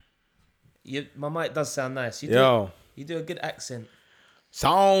My mic does sound nice. You do a good accent.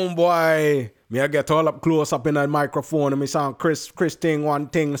 Sound boy. Me I get all up close up in the microphone and me sound Chris thing, one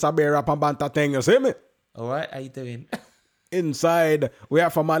thing, sabi rap and banta thing, you see me? All right, how you doing? Inside, we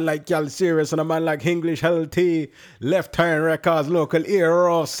have a man like Cal Serious and a man like English Healthy, Left Turn Records, local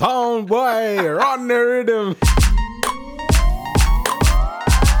hero, sound boy, run the rhythm.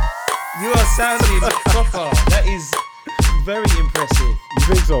 You are sounding proper. That is very impressive. You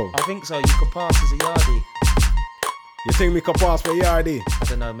think so? I think so. You could pass as a yardie. You think me can pass for Yardie? I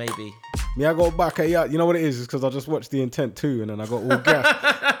don't know, maybe. Me, I go back at Yardie. You know what it is? It's because I just watched The Intent 2 and then I got all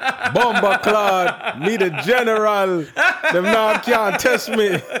gas. Bomber Clad, me the general. Them now can't test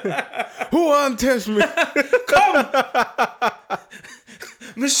me. Who want test me? Come!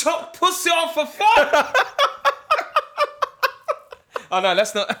 Me shot pussy off for fun! Oh no,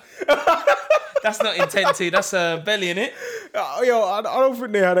 that's not... That's not Intent 2, that's Belly, innit? Yo, I don't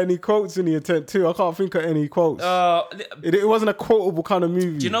think they had any quotes in The Intent 2. I can't think of any quotes. It wasn't a quotable kind of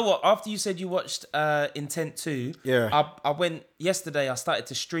movie. Do you know what? After you said you watched Intent 2, yeah. I went yesterday, I started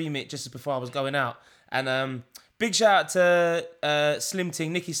to stream it just before I was going out. And big shout out to Slim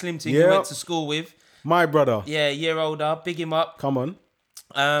Ting, Nicky Slim Ting, who went to school with. My brother. Yeah, a year older. Big him up. Come on.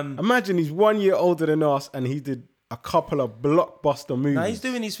 Imagine he's 1 year older than us and he did a couple of blockbuster movies. No, he's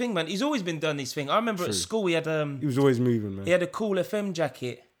doing his thing, man. He's always been doing his thing. I remember at school he had he was always moving, man. He had a Cool FM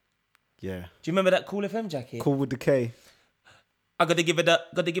jacket. Yeah. Do you remember that Cool FM jacket? Cool with the K. I gotta give it that,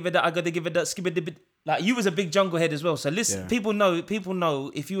 I gotta give it that, skibidi. Like, you was a big jungle head as well. So listen, people know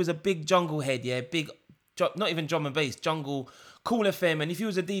if you was a big jungle head, not even drum and bass, jungle, Cool FM, and if you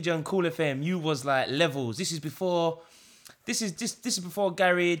was a DJ on Cool FM, you was like levels. This is before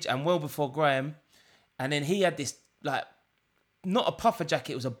Garage and well before Grime. And then he had this, like, not a puffer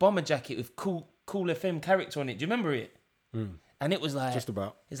jacket, it was a bomber jacket with Cool FM character on it. Do you remember it? And it was like... Just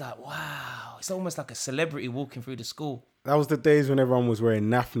about. It's like, wow. It's almost like a celebrity walking through the school. That was the days when everyone was wearing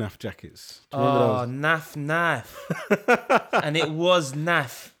naff jackets. Do you remember those? Naff. And it was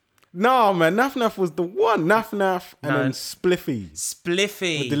Naff. No, man, Naff was the one. Naff and then Spliffy.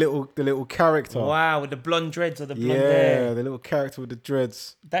 Spliffy. With the little character. Wow, with the blonde dreads or the blonde hair. Yeah, the little character with the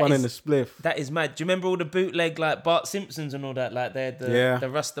dreads. Fun in the spliff. That is mad. Do you remember all the bootleg, like, Bart Simpsons and all that? Like, they had the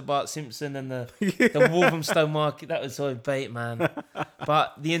Rasta Bart Simpson and the Wolverhampton Market. That was so bait, man.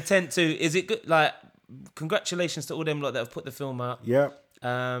 But The Intent 2, is it good? Like, congratulations to all them lot that have put the film out. Yeah.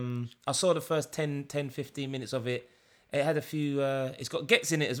 I saw the first 10, 15 minutes of it. It had a few... it's got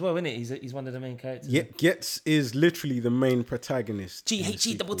Ghetts in it as well, isn't it? He's one of the main characters. Yeah, Ghetts is literally the main protagonist.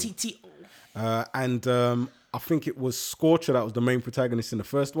 G-H-E-T-T-O. And I think it was Scorcher that was the main protagonist in the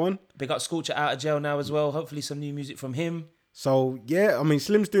first one. They got Scorcher out of jail now as well. Hopefully some new music from him. So, yeah, I mean,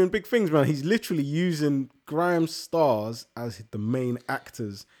 Slim's doing big things, man. He's literally using grime stars as the main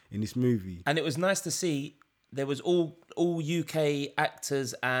actors in this movie. And it was nice to see there was all UK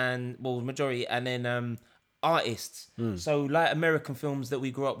actors and, well, majority, and then... artists. So like American films that we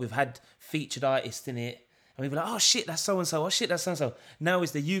grew up with had featured artists in it, and we'd be like, oh shit, that's so and so, oh shit, that's so and so. Now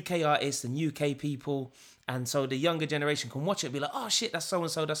it's the UK artists and UK people, and so the younger generation can watch it and be like, oh shit, that's so and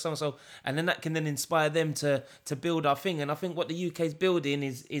so, that's so and so, and then that can then inspire them to build our thing. And I think what the UK's building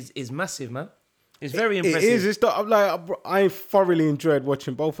is massive, man. It's very impressive. It is. It's like, I thoroughly enjoyed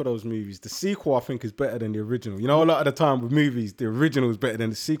watching both of those movies. The sequel, I think, is better than the original. You know, a lot of the time with movies, the original is better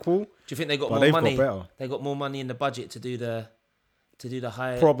than the sequel. Do you think they got more money? They got more money in the budget to do the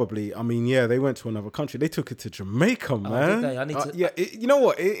higher. Probably. I mean, yeah, they went to another country. They took it to Jamaica, man. Did they? I need to. You know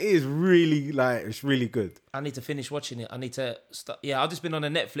what? It is really it's really good. I need to finish watching it. I need to start. Yeah, I've just been on a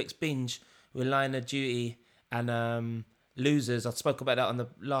Netflix binge with Line of Duty and Losers. I spoke about that on the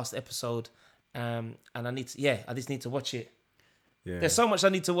last episode. And I just need to watch it. Yeah. There's so much I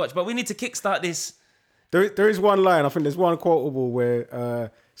need to watch, but we need to kickstart this. There is one line, I think there's one quotable where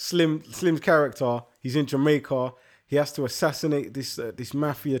Slim's character, he's in Jamaica, he has to assassinate this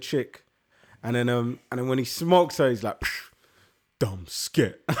mafia chick, and then when he smokes her, he's like, dumb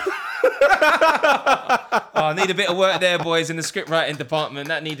skit. I need a bit of work there, boys, in the script writing department.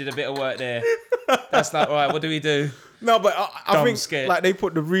 That needed a bit of work there. That's like, all right, what do we do? No, but I think skit. Like they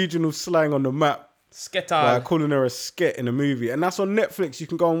put the regional slang on the map. Sketar. Calling her a skit in a movie. And that's on Netflix. You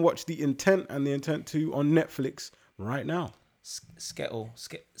can go and watch The Intent and The Intent 2 on Netflix right now. Skittle.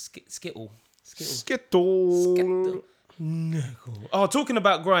 Oh, talking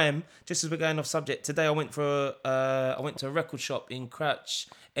about grime, just as we're going off subject, today I went to a record shop in Crouch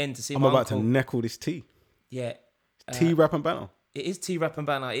End to see my uncle. To neckle this tea. Yeah. Tea, Rap and Banter. It is Tea, Rap and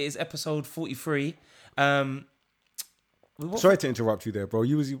Banter. It is episode 43. Sorry to interrupt you there, bro.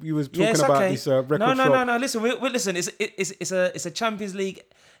 You was talking about this record shop. No. Listen, listen. It's a Champions League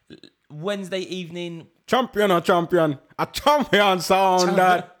Wednesday evening. Champion. A champion sound.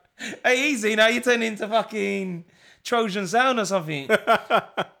 That. Hey, easy. Now you turn into fucking Trojan sound or something.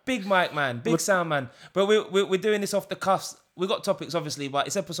 Big mic man, big sound man. But we're doing this off the cuffs. We got topics obviously, but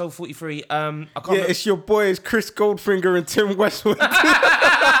it's episode 43. I can't remember. It's your boys Chris Goldfinger and Tim Westwood.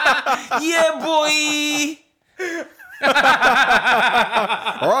 Yeah, boy.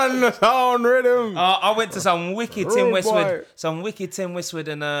 Run the sound rhythm. I went to some wicked Rude Tim Westwood,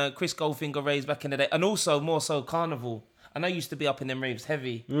 boy. and Chris Goldfinger raves back in the day, and also more so Carnival. And I used to be up in them raves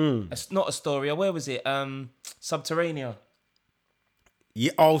heavy. It's not Astoria. Where was it? Subterranea.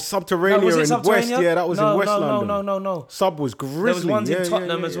 Yeah, Subterranea was it in Subterranea? West. Yeah, that was in West London. No. Sub was grizzly. There was ones in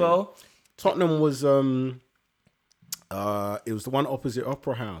Tottenham as well. Tottenham was it was the one opposite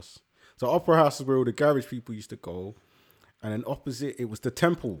Opera House. So Opera House is where all the garage people used to go, and then opposite it was the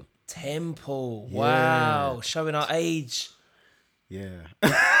Temple. Temple. Yeah. Wow, showing our age. Yeah,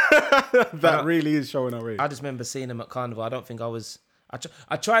 that really is showing our age. I just remember seeing them at Carnival. I don't think I was.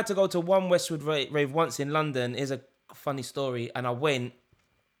 I tried to go to one Westwood rave once in London. Here's a funny story, and I went.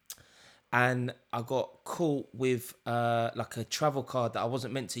 And I got caught with like a travel card that I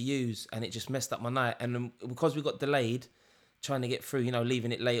wasn't meant to use, and it just messed up my night. And because we got delayed, trying to get through,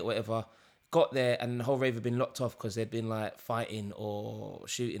 leaving it late or whatever, got there and the whole rave had been locked off because there'd been like fighting or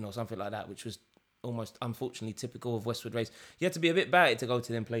shooting or something like that, which was almost unfortunately typical of Westwood raves. You had to be a bit batty to go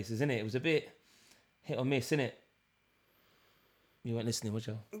to them places, innit? It was a bit hit or miss, innit? You weren't listening, was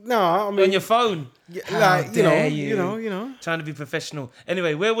you? No, I mean on your phone. Yeah, How like dare you know. Trying to be professional.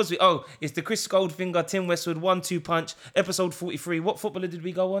 Anyway, where was we? Oh, it's the Chris Goldfinger, Tim Westwood 1-2 punch, episode 43. What footballer did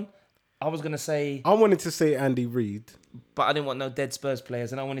we go on? I was gonna say. I wanted to say Andy Reid, but I didn't want no dead Spurs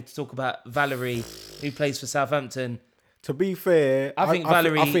players, and I wanted to talk about Valerie, who plays for Southampton. To be fair, I think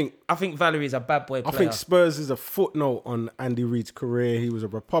Valerie is a bad boy player. I think Spurs is a footnote on Andy Reid's career. He was a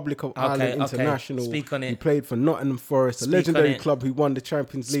Republic of Ireland international. Speak on it. He played for Nottingham Forest, a legendary club who won the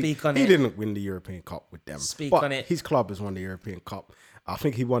Champions League. Speak on he it. didn't win the European Cup with them. Speak on it. His club has won the European Cup. I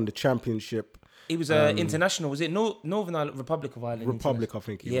think he won the Championship. He was international. Was it Northern Ireland, Republic of Ireland? Republic, I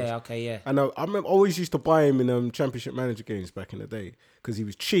think he was. Yeah, okay, yeah. And I remember always used to buy him in Championship Manager games back in the day because he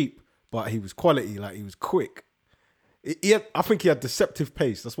was cheap, but he was quality. Like he was quick. I think he had deceptive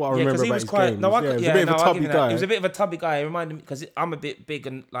pace. That's what I remember about his game. He was a bit of a tubby guy. He was a bit of a tubby guy. It reminded me because I'm a bit big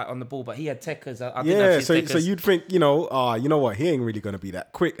and like on the ball, but he had techers. So you'd think, you know what? He ain't really going to be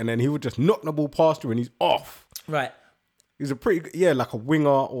that quick, and then he would just knock the ball past you, and he's off. Right. He's a pretty like a winger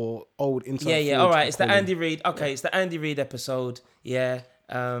or old inside. Yeah. All right. It's the Andy Reid. Okay, it's the Andy Reid episode. Yeah.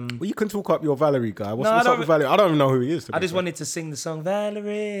 Well, you can talk up your Valerie guy. What's up with Valerie? I don't even know who he is. I just wanted to sing the song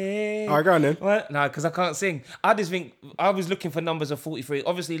Valerie. All right, go on then. What? No, because I can't sing. I just think I was looking for numbers of 43.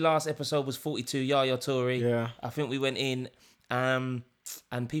 Obviously, last episode was 42. Yaya Toure. Yeah. I think we went in, and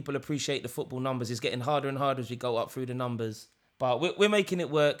people appreciate the football numbers. It's getting harder and harder as we go up through the numbers, but we're making it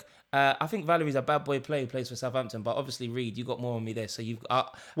work. I think Valerie's a bad boy player who plays for Southampton, but obviously Reid, you got more on me there. So you've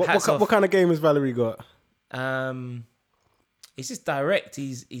what kind of game has Valerie got? He's just direct.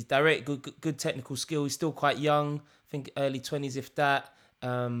 He's direct. Good technical skill. He's still quite young. I think early 20s, if that.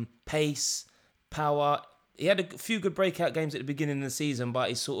 Pace, power. He had a few good breakout games at the beginning of the season, but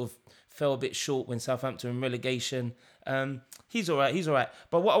he sort of fell a bit short when Southampton were in relegation. He's all right.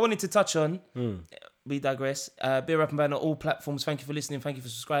 But what I wanted to touch on, we digress. Beer Up and Banner, all platforms. Thank you for listening. Thank you for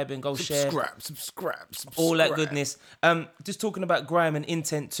subscribing. Go share. Subscribe. All that goodness. Just talking about grime and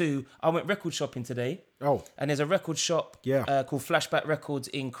intent too. I went record shopping today. Oh. And there's a record shop called Flashback Records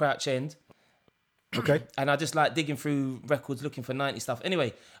in Crouch End. Okay. And I just like digging through records looking for 90 stuff.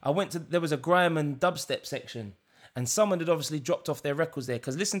 Anyway, there was a grime and dubstep section. And someone had obviously dropped off their records there.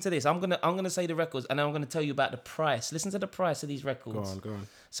 Because listen to this. I'm gonna say the records and then I'm gonna tell you about the price. Listen to the price of these records. Go on.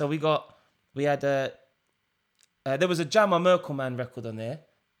 So we had there was a Jammer Merkelman record on there.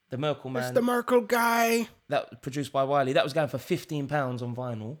 The Merkelman. It's the Merkel guy. That was produced by Wiley. That was going for £15 on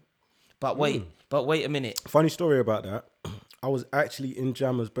vinyl. But wait a minute. Funny story about that. I was actually in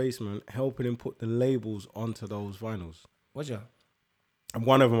Jammer's basement helping him put the labels onto those vinyls. Was you? And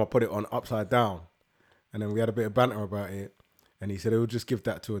one of them I put it on upside down. And then we had a bit of banter about it. And he said he would just give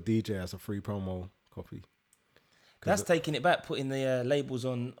that to a DJ as a free promo copy. That's taking it back, putting the labels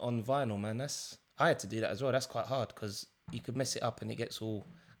on vinyl, man. I had to do that as well. That's quite hard because you could mess it up and it gets all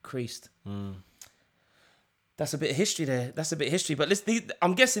creased. That's a bit of history there. But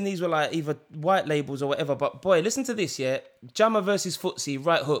I'm guessing these were like either white labels or whatever. But boy, listen to this, yeah. Jammer versus Footsie,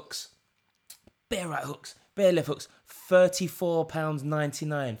 right hooks. Bare right hooks. Bare left hooks.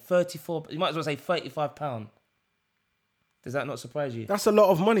 £34.99. 34. You might as well say £35. Does that not surprise you? That's a lot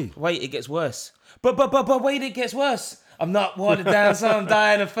of money. Wait, it gets worse. But wait, it gets worse. I'm not watered down, so I'm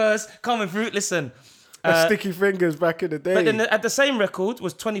dying of thirst. Coming through. Listen. Sticky Fingers back in the day. But then at the same record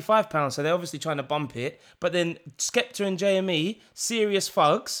was £25, so they're obviously trying to bump it. But then Skepta and JME, Serious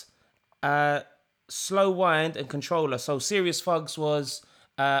Thugs, Slow Wind and Controller. So Serious Thugs was,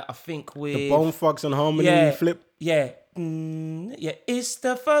 I think, with... the Bone Thugs and Harmony flip. Yeah. Yeah. It's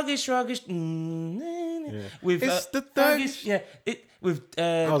the Thuggish Ruggish. With, It's the Thuggish. Yeah. With,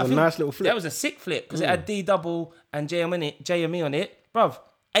 that was a nice little flip. That was a sick flip because it had D double and JME on it. Bruv,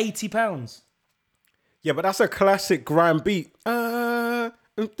 £80. Yeah, but that's a classic grime beat. No,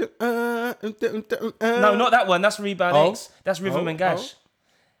 not that one. That's Rebound X. That's Rhythm and Gash.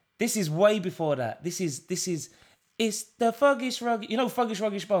 This is way before that. This is. It's the Thuggish Ruggish. You know Thuggish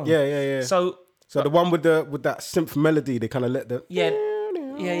Ruggish Bone. Yeah. So the one with that synth melody, they kind of let the yeah.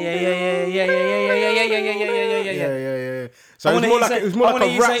 So it was more like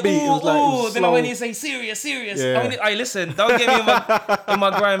a rap beat. It was like then I went in and say serious. Yeah. Hey, listen, don't get me in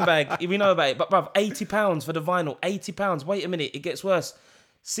my grime bag if you know about it. But bruv, £80 for the vinyl. £80. Wait a minute, it gets worse.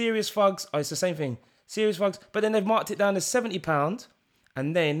 Serious Thugs. Oh, it's the same thing. Serious Thugs. But then they've marked it down as £70,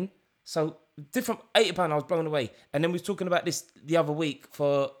 and then so different £80. I was blown away. And then we was talking about this the other week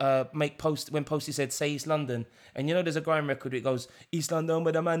for when Posty said say East London, and you know there's a grime record. It goes East London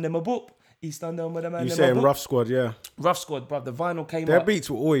with a man them a boop. East London with a man. You saying Rough Squad, yeah? Rough Squad, bruv. The vinyl came Their up. beats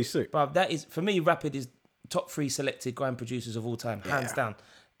were always sick, bruv. That is for me. Rapid is top 3 selected grime producers of all time, hands down.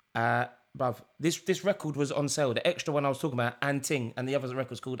 Bruv, this record was on sale. The extra one I was talking about, Anting, and the other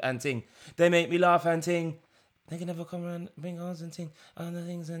record's called Anting. They make me laugh, Anting. They can never come around, bring ons and ting, other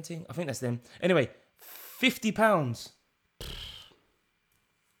things and ting. I think that's them. Anyway, £50.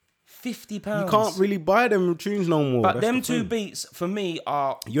 £50. You can't really buy them tunes no more. But That's them the two thing. beats for me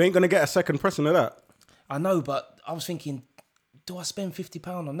are. You ain't gonna get a second pressing of that. I know, but I was thinking, do I spend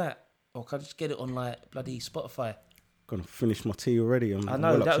 £50 on that, or can I just get it on like bloody Spotify? Gonna finish my tea already. I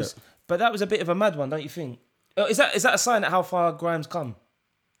know that was, but that was a bit of a mad one, don't you think? Is that a sign of how far grime's come?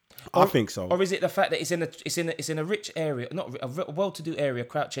 I think so. Or is it the fact that it's in a rich area, not a well-to-do area,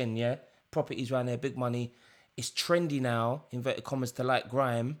 Crouch End, yeah, properties around there, big money. It's trendy now, inverted commas, to like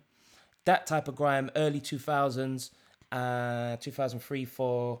grime. That type of grime, early 2000s, 2003,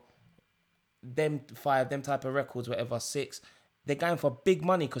 4, them 5, them type of records, whatever, 6. They're going for big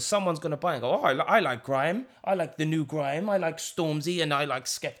money because someone's going to buy and go, oh, I like grime. I like the new grime. I like Stormzy and I like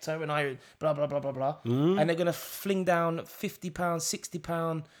Skepta and I blah, blah, blah, blah, blah. And they're going to fling down £50,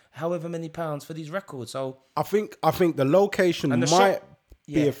 £60, however many pounds for these records. So I think the location And the might shop-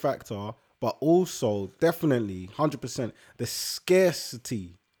 be yeah. a factor, but also definitely 100% the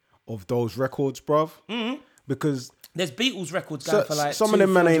scarcity of those records, bruv. Because there's Beatles records going for like some of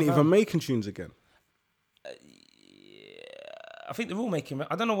them men ain't £200. even making tunes again. I think they're all making.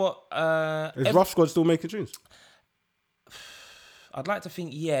 I don't know what. Is Rough Squad still making tunes? I'd like to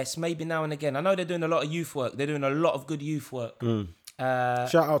think yes, maybe now and again. I know they're doing a lot of youth work. They're doing a lot of good youth work.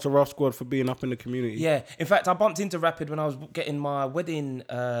 Shout out to Rough Squad for being up in the community. Yeah. In fact, I bumped into Rapid when I was getting my wedding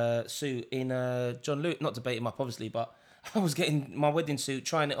suit in John Luke. Not to bait him up, obviously, but I was getting my wedding suit,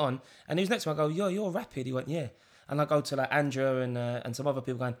 trying it on, and he was next to me. I go, "Yo, you're Rapid." He went, "Yeah." And I go to like Andrew and some other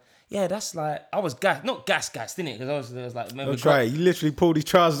people going, "Yeah, that's like," I was not gassed, didn't it? Because I was like, Don't try it. You literally pulled his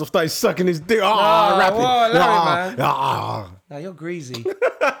trousers off, started sucking his dick. Rapid. Man. Ah. No, you're greasy.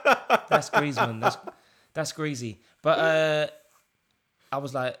 That's greasy, man. That's greasy. But I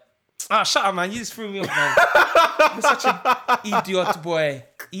was like, shut up, man. You just threw me off, man. You're such an idiot, boy.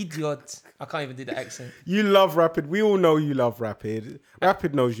 Idiot. I can't even do the accent. You love Rapid. We all know you love Rapid.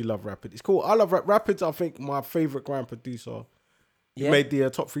 Rapid knows you love Rapid. It's cool. I love Rapid's, I think, my favourite grime producer. He made the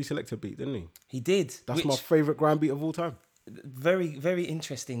top 3 selector beat, didn't he? He did. That's my favourite grime beat of all time. Very, very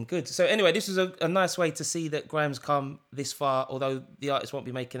interesting. Good. So anyway, this was a nice way to see that grime's come this far, although the artists won't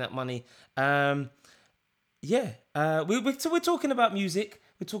be making that money. We're talking about music.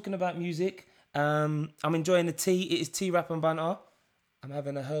 I'm enjoying the tea. It is tea, rap and banter. I'm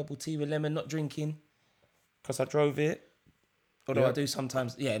having a herbal tea with lemon, not drinking, because I drove it. Although I do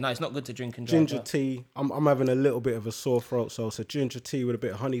sometimes. Yeah, no, it's not good to drink and drive. Ginger tea. I'm having a little bit of a sore throat, so it's a ginger tea with a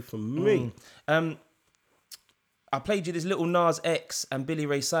bit of honey for me. I played you this little Nas X and Billy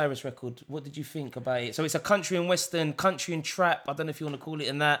Ray Cyrus record. What did you think about it? So it's a country and western, country and trap. I don't know if you want to call it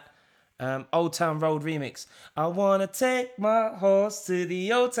in that. Old Town Road remix. I want to take my horse to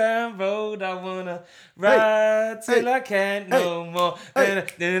the Old Town Road. I want to ride till I can't no more. In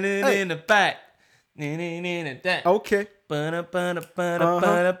the back. Okay.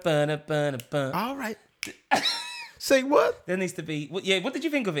 Ba-na-ba-na-ba-na-ba-na-ba-na-ba-na-ba. All right. Say what? There needs to be... What did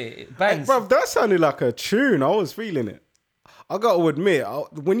you think of it? It bangs. Bruv, that sounded like a tune. I was feeling it. I got to admit,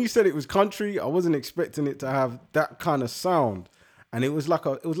 when you said it was country, I wasn't expecting it to have that kind of sound, and it was like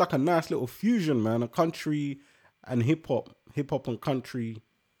a nice little fusion, man. A country and hip hop and country.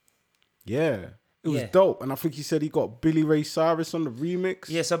 Yeah, it was dope. And I think he said he got Billy Ray Cyrus on the remix.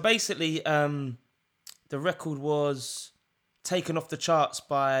 Yeah. So basically, the record was taken off the charts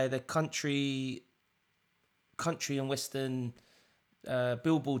by the country and western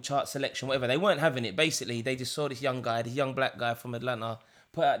Billboard chart selection, whatever. They weren't having it. Basically, they just saw this young black guy from Atlanta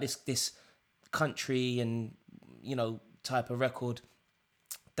put out this country and type of record.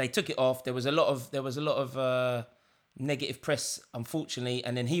 They took it off. There was a lot of negative press, unfortunately,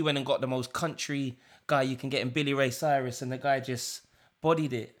 and then he went and got the most country guy you can get in Billy Ray Cyrus, and the guy just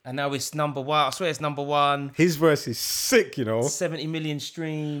bodied it, and now it's number one. I swear it's number one. His verse is sick, 70 million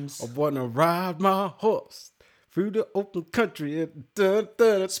streams. I wanna ride my horse through the open country.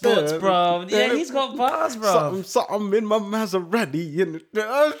 Sports, bro. Yeah, he's got bars, bro. Something in my Maserati. Yeah,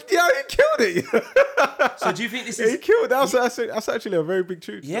 he killed it. So do you think this is... He killed it. That's actually a very big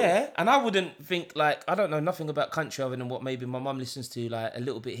tune. Yeah, and I wouldn't think, I don't know nothing about country other than what maybe my mum listens to, a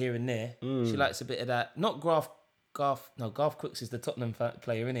little bit here and there. She likes a bit of that. Not Garth Crooks is the Tottenham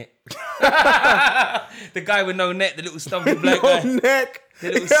player, innit? The guy with no neck, the little stumpy black guy. No neck.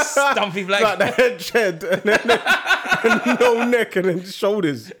 The little stumpy black guy. Like the head shed and no neck and then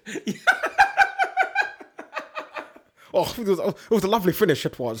shoulders. It was a lovely finish,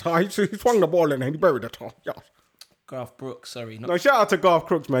 it was. He swung the ball in and he buried it. Yeah. Garth Brooks, sorry. No, shout out to Garth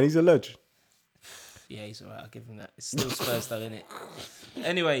Crooks, man. He's a legend. Yeah, he's alright. I'll give him that. It's still Spurs though, isn't it?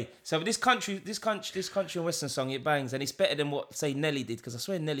 Anyway, so this country and western song, it bangs, and it's better than what say Nelly did, because I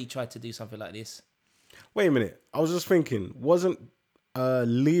swear Nelly tried to do something like this. Wait a minute. I was just thinking, wasn't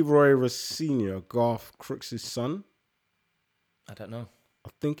Leroy Rossini Garth Crooks' son? I don't know. I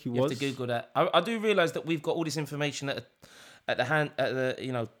think he was. You have to Google that. I do realise that we've got all this information at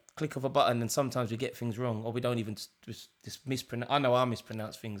the click of a button, and sometimes we get things wrong, or we don't even just mispronounce. I know I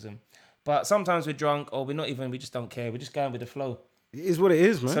mispronounce things, but sometimes we're drunk, or we just don't care. We're just going with the flow. It is what it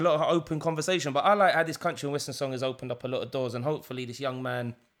is, man. It's a lot of open conversation, but I like how this country and western song has opened up a lot of doors, and hopefully this young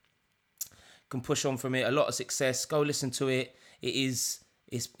man can push on from it. A lot of success. Go listen to it. It's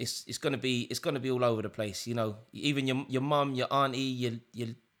gonna be all over the place. Even your mum, your auntie, your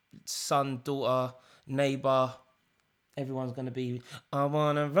son, daughter, neighbour, everyone's gonna be. I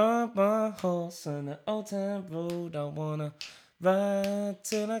wanna ride my horse on the old town road. I wanna ride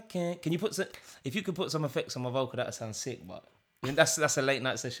till I can't. Can you if you could put some effects on my vocal, that would sound sick, but. That's a late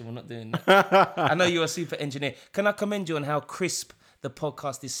night session. We're not doing that. I know you're a super engineer. Can I commend you on how crisp the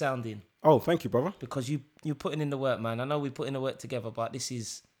podcast is sounding? Oh, thank you, brother. Because you're putting in the work, man. I know we're putting the work together, but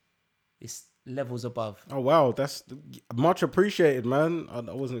it's levels above. Oh, wow. That's much appreciated, man. I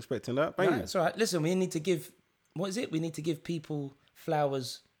wasn't expecting that. Thank you. That's all right. Listen, we need to give... What is it? We need to give people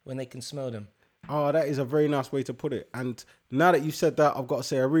flowers when they can smell them. Oh, that is a very nice way to put it. And now that you've said that, I've got to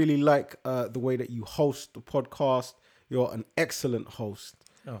say I really like the way that you host the podcast. You're an excellent host.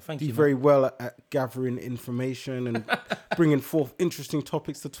 Oh, thank you. Do very well at gathering information and bringing forth interesting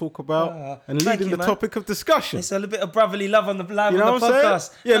topics to talk about and leading the topic of discussion. It's a little bit of brotherly love on the live on the podcast.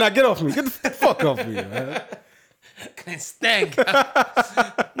 Saying? Yeah, now get off me. Get the fuck off me, man. Can't stank.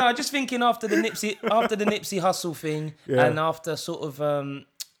 No, just thinking after the Nipsey Hussle thing, and after sort of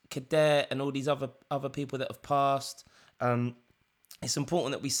Cadet and all these other people that have passed. It's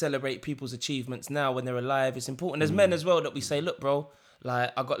important that we celebrate people's achievements now when they're alive. It's important as men as well that we say, look, bro,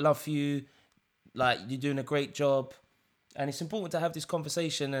 I got love for you. You're doing a great job. And it's important to have this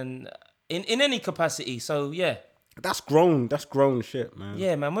conversation and in any capacity. So, yeah. That's grown shit, man.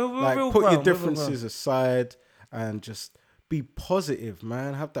 Yeah, man. We're real put grown. Your differences aside and just be positive,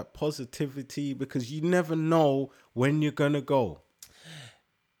 man. Have that positivity because you never know when you're going to go.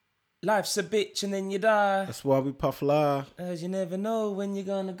 Life's a bitch and then you die. That's why we puff lie. As you never know when you're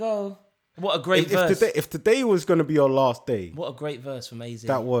going to go. What a great verse. If today was going to be your last day. What a great verse from AZ.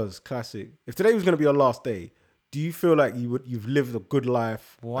 That was classic. If today was going to be your last day, do you feel like you've lived a good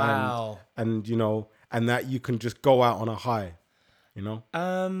life? Wow. And and that you can just go out on a high, Yeah.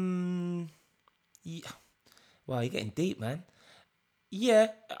 Wow, you're getting deep, man. Yeah.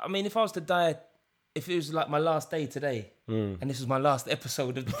 I mean, if I was to die, if it was like my last day today, and this was my last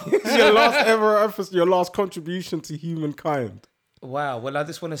episode of your last ever episode, your last contribution to humankind. Wow. Well, I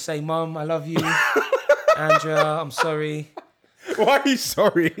just want to say, Mum, I love you. Andrea, I'm sorry. Why are you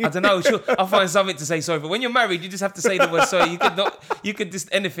sorry? I don't know. I'll find something to say sorry. But when you're married, you just have to say the word sorry. You could just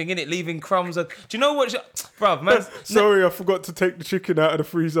anything in it, leaving crumbs. Do you know what, bruv, man? Sorry, I forgot to take the chicken out of the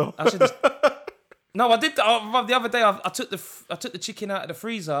freezer. I should just... No, I did. The other day, I took the chicken out of the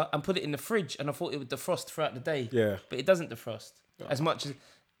freezer and put it in the fridge, and I thought it would defrost throughout the day. Yeah. But it doesn't defrost as much as.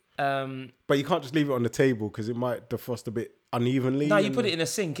 But you can't just leave it on the table because it might defrost a bit unevenly. No, you put it in a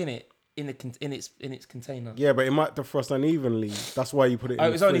sink, innit? In its container. Yeah, but it might defrost unevenly. That's why you put it in Oh, the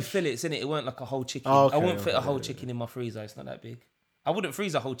it was only fridge. fillets, innit? It weren't like a whole chicken. Oh, okay, I wouldn't fit a okay, whole chicken in my freezer. It's not that big. I wouldn't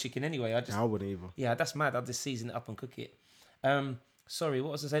freeze a whole chicken anyway. I wouldn't either. Yeah, that's mad. I'll just season it up and cook it. Sorry,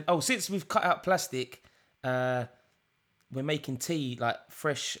 what was I saying? Oh, since we've cut out plastic, we're making tea, like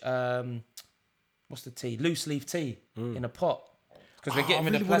fresh, what's the tea? Loose leaf tea in a pot. Because we're getting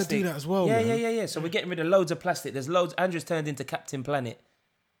rid of plastic. I really want to do that as well, Yeah, man. yeah. So we're getting rid of loads of plastic. There's loads. Andrew's turned into Captain Planet.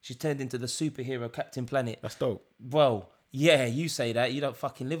 She's turned into the superhero Captain Planet. That's dope. Well, yeah, you say that. You don't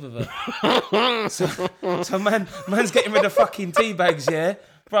fucking live with her. so man's getting rid of fucking tea bags, yeah?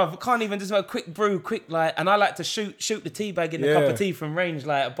 Bruv, can't even just have a quick brew, and I like to shoot the tea bag in a cup of tea from range,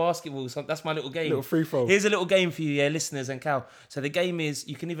 like a basketball. So that's my little game. Little free throw. Here's a little game for you, yeah, listeners and Cal. So the game is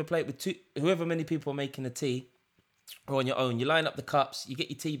you can either play it with whoever many people are making the tea, or on your own. You line up the cups, you get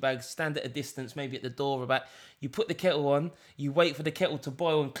your tea bags, stand at a distance, maybe at the door about. You put the kettle on, you wait for the kettle to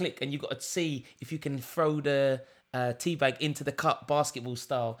boil and click, and you got to see if you can throw the tea bag into the cup, basketball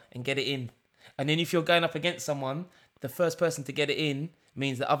style, and get it in. And then if you're going up against someone, the first person to get it in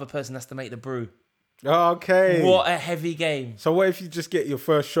means the other person has to make the brew. Okay. What a heavy game. So what if you just get your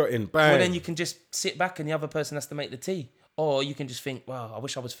first shot in? Bang. Well, then you can just sit back and the other person has to make the tea. Or you can just think, wow, I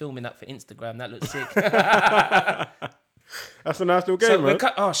wish I was filming that for Instagram. That looks sick. That's a nice little game, man.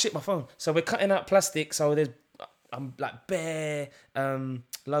 Oh, shit, my phone. So we're cutting out plastic. So there's like bare,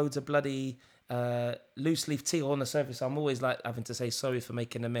 loads of bloody loose leaf tea on the surface. I'm always like having to say sorry for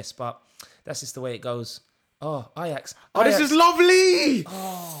making a mess, but that's just the way it goes. Oh, Ajax. Oh, this is lovely.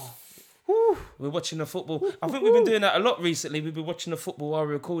 We're watching the football. I think we've been doing that a lot recently. We've been watching the football while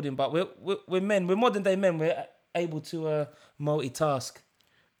we're recording, but we're men. We're modern day men. We're able to multitask.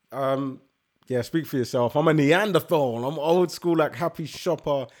 Yeah, speak for yourself. I'm a Neanderthal. I'm old school, like happy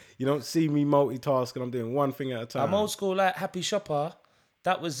shopper. You don't see me multitasking. I'm doing one thing at a time. I'm old school like happy shopper.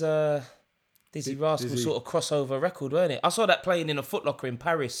 That was Dizzy Rascal sort of crossover record, weren't it? I saw that playing in a Foot Locker in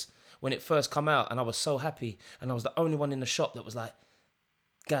Paris when it first come out, and I was so happy. And I was the only one in the shop that was like,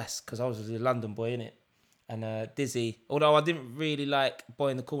 gas, because I was a London boy, innit? And Dizzy, although I didn't really like Boy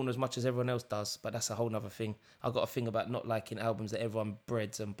in the Corner as much as everyone else does, but that's a whole nother thing. I got a thing about not liking albums that everyone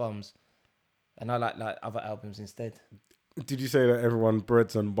breads and bums. And I like other albums instead. Did you say that everyone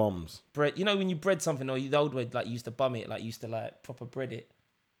breads and bombs? Bread, you know when you bread something, or the old way, like you used to bum it, like you used to like proper bread it,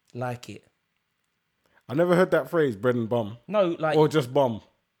 like it. I never heard that phrase, bread and bum. No, like or just bum.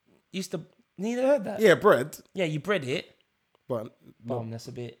 Used to. Neither heard that. Yeah, bread. Yeah, you bread it. But Bum. That's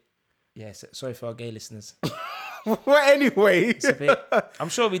a bit. Yeah, sorry for our gay listeners. well, anyway, It's a bit. I'm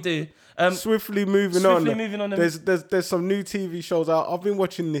sure we do. Swiftly moving on. There's some new TV shows out. I've been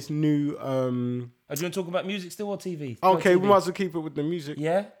watching this new. Are you want to talk about music still or TV? Okay, TV. we might as well keep it with the music.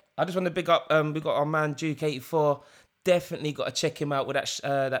 Yeah, I just want to big up. We got our man Duke 84. Definitely got to check him out with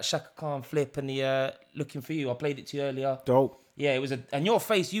that Shaka Khan flip and the Looking For You. I played it to you earlier. Dope. Yeah, it was and your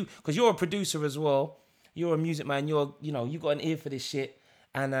face, because you're a producer as well. You're a music man. You got an ear for this shit,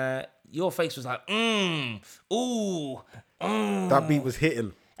 and your face was like, ooh. That beat was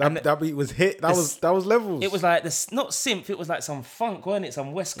hitting. That beat was hit. That was levels. It was like this, not synth. It was like some funk, wasn't it?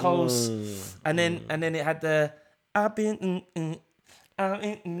 Some West Coast, and then it had the I've been.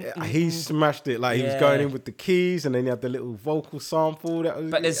 He smashed it. Like he was going in with the keys, and then he had the little vocal sample.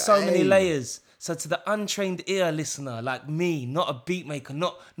 But there's so many layers. So to the untrained ear listener like me, not a beat maker,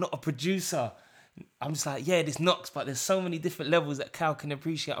 not a producer, I'm just like, yeah, this knocks. But there's so many different levels that Cal can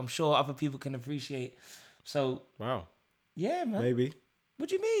appreciate. I'm sure other people can appreciate. So wow, yeah, man. Maybe. What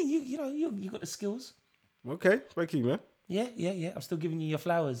do you mean? You got the skills. Okay, thank you, man. Yeah. I'm still giving you your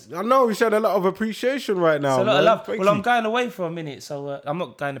flowers. I know we showed a lot of appreciation right now. It's a lot of love. Thank Well, you. I'm going away for a minute, so I'm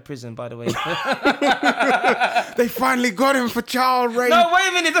not going to prison, by the way. They finally got him for child rape. No, wait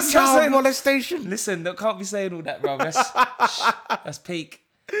a minute. That's child molestation. Listen, they can't be saying all that, bro. That's peak.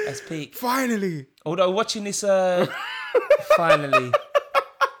 That's peak. Finally. Although watching this, finally.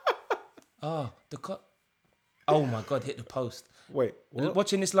 Oh, oh my God! Hit the post. Wait, what?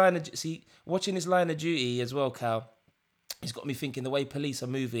 Watching this line of duty as well, Cal. It's got me thinking the way police are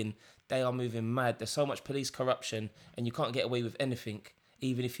moving. They are moving mad. There's so much police corruption, and you can't get away with anything,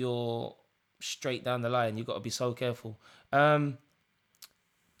 even if you're straight down the line. You've got to be so careful. Talking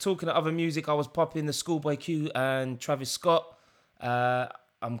of other music, I was popping the Schoolboy Q and Travis Scott.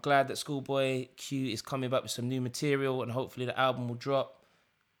 I'm glad that Schoolboy Q is coming back with some new material, and hopefully the album will drop.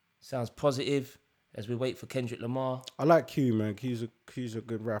 Sounds positive as we wait for Kendrick Lamar. I like Q, man. Q's a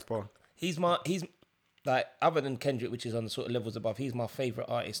good rapper. He's Like, other than Kendrick, which is on the sort of levels above, he's my favourite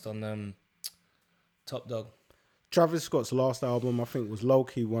artist on Top Dog. Travis Scott's last album, I think, was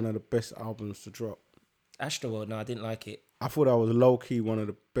low-key one of the best albums to drop. Astroworld, no, I didn't like it. I thought that was low-key one of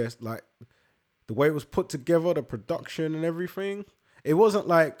the best. Like, the way it was put together, the production and everything. It wasn't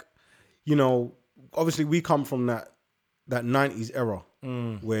like, you know, obviously we come from that 90s era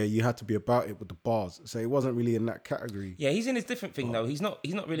where you had to be about it with the bars. So it wasn't really in that category. Yeah, he's in his different thing, though. He's not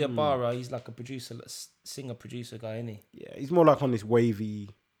really a barra. He's like a producer, singer-producer guy, isn't he? Yeah, he's more like on this wavy,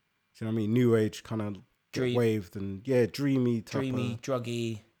 do you know what I mean, new age kind of waved and dreamy type of,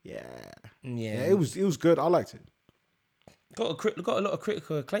 druggy. Yeah, Yeah. it was good. I liked it. Got a lot of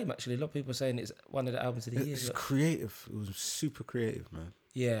critical acclaim, actually. A lot of people are saying it's one of the albums of the year. It's creative. It was super creative, man.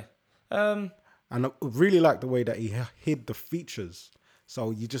 Yeah. And I really like the way that he hid the features.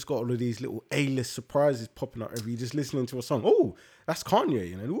 So you just got all of these little A-list surprises popping up every. You're just listening to a song. Oh, that's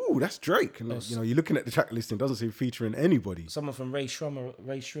Kanye, and then that's Drake, and you know, you're looking at the track listing, doesn't seem featuring anybody. Someone from Ray Shrimmer.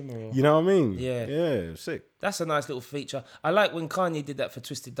 Or, you know what I mean? Yeah, sick. That's a nice little feature. I like when Kanye did that for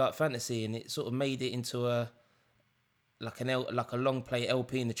Twisted Dark Fantasy, and it sort of made it into a long play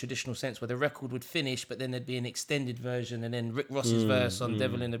LP in the traditional sense, where the record would finish, but then there'd be an extended version, and then Rick Ross's verse on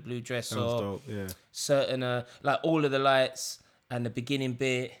 "Devil in a Blue Dress," That was or dope, yeah. certain like All of the Lights and the beginning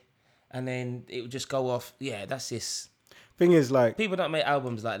bit, and then it would just go off. Yeah, that's this. Thing is, like, People don't make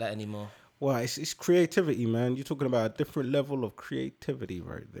albums like that anymore. well, it's creativity, man. You're talking about a different level of creativity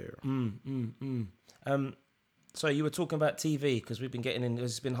right there. So you were talking about TV, because we've been getting in.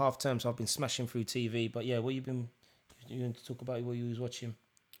 It's been half term, so I've been smashing through TV. But yeah, what you going to talk about what you was watching?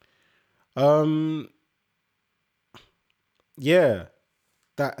 Yeah,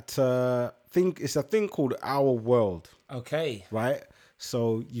 that thing. It's a thing called Our World. Okay. Right.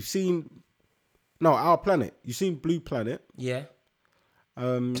 So you've seen, Our Planet. You've seen Blue Planet. Yeah.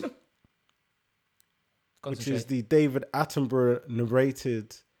 Which is the David Attenborough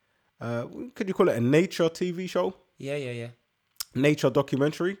narrated. Could you call it a nature TV show? Yeah. Nature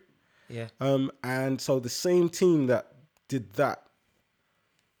documentary. Yeah. And so the same team that did that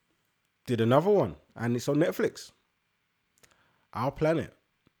did another one, and it's on Netflix. Our Planet.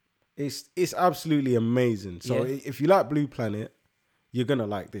 It's absolutely amazing. So if you like Blue Planet, you're gonna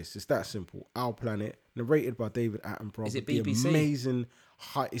like this. It's that simple. Our Planet, narrated by David Attenborough. Is it the BBC? Amazing.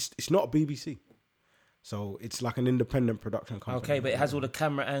 It's not BBC. So it's like an independent production company. Okay, but it has all the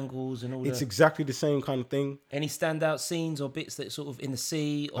camera angles and all. It's exactly the same kind of thing. Any standout scenes or bits that sort of in the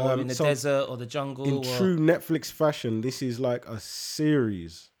sea or in the desert or the jungle? In true Netflix fashion, this is like a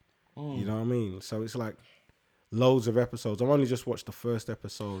series. You know what I mean? So it's like loads of episodes. I've only just watched the first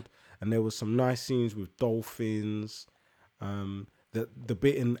episode, and there was some nice scenes with dolphins. The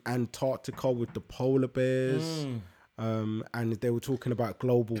bit in Antarctica with the polar bears. And they were talking about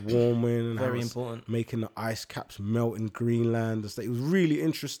global warming and Very how it's important. making the ice caps melt in Greenland. It was really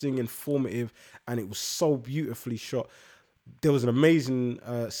interesting, informative, and it was so beautifully shot. There was an amazing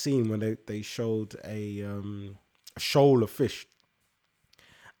scene when they showed a shoal of fish,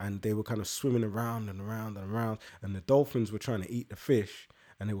 and they were kind of swimming around and around and around, and the dolphins were trying to eat the fish,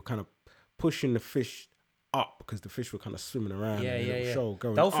 and they were kind of pushing the fish up because the fish were kind of swimming around. Yeah. Shoal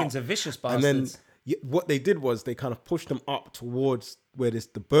going Dolphins up. are vicious bastards. And then what they did was they kind of pushed them up towards where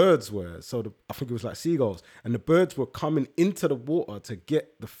the birds were. So I think it was like seagulls. And the birds were coming into the water to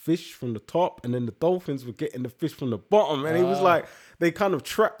get the fish from the top. And then the dolphins were getting the fish from the bottom. And it was like they kind of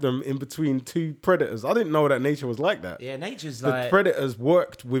trapped them in between two predators. I didn't know that nature was like that. Yeah, nature's The predators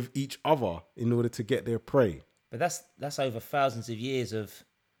worked with each other in order to get their prey. But that's over thousands of years of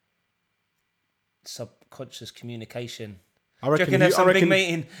subconscious communication. I reckon there's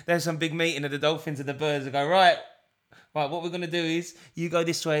some big meeting of the dolphins and the birds that go, right, what we're going to do is you go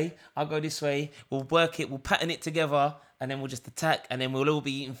this way, I'll go this way, we'll work it, we'll pattern it together, and then we'll just attack, and then we'll all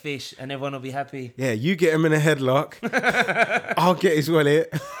be eating fish, and everyone will be happy. Yeah, you get him in a headlock, I'll get his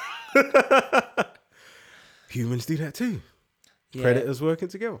wallet. Humans do that too. Yeah. Predators working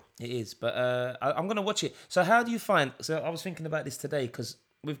together. It is, but I'm going to watch it. So how do you find, so I was thinking about this today, because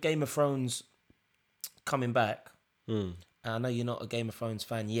with Game of Thrones coming back, I know you're not a Game of Thrones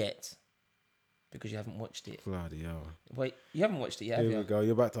fan yet because you haven't watched it. Bloody hell. Wait, you haven't watched it yet, have you? Here we go.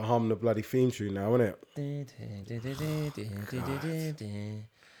 You're about to hum the bloody theme tune now, isn't it?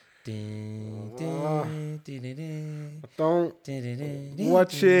 Don't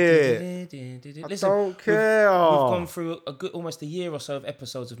watch it. Listen, I don't care. We've gone through almost a year or so of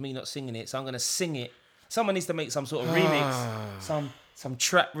episodes of me not singing it, so I'm going to sing it. Someone needs to make some sort of remix. Some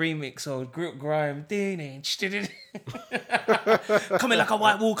trap remix or group grime. Coming like a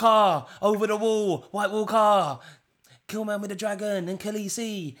white wall car. Over the wall. White wall car. Kill man with a dragon and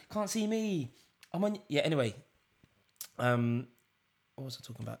Khaleesi. Can't see me. I'm on. Yeah. Anyway, what was I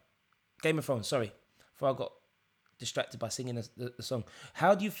talking about? Game of Thrones. Sorry, before I got distracted by singing the song.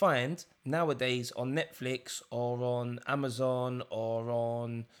 How do you find nowadays on Netflix or on Amazon or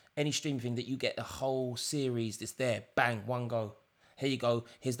on any streaming thing that you get a whole series that's there, bang, one go. Here you go.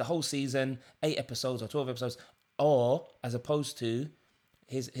 Here's the whole season, 8 episodes or 12 episodes. Or as opposed to,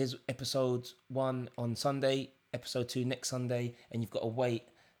 here's episode 1 on Sunday, episode 2 next Sunday, and you've got to wait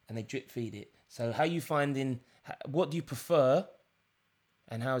and they drip feed it. So how you finding, what do you prefer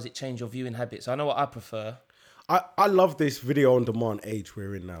and how has it changed your viewing habits? I know what I prefer. I love this video on demand age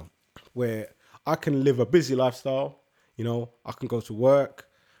we're in now, where I can live a busy lifestyle. You know, I can go to work,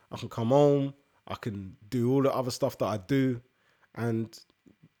 I can come home, I can do all the other stuff that I do. And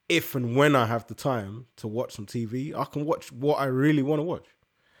if and when I have the time to watch some TV, I can watch what I really want to watch.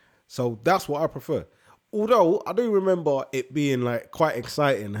 So that's what I prefer. Although I do remember it being like quite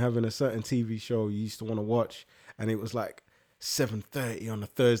exciting having a certain TV show you used to want to watch, and it was like 7:30 on a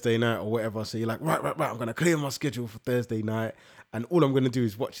Thursday night or whatever. So you're like, right, I'm going to clear my schedule for Thursday night. And all I'm going to do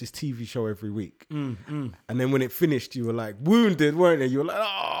is watch this TV show every week. And then when it finished, you were like wounded, weren't you? You were like,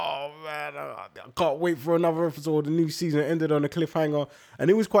 oh man, I can't wait for another episode. The new season ended on a cliffhanger. And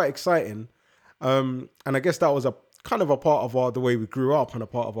it was quite exciting. And I guess that was a kind of a part of the way we grew up and a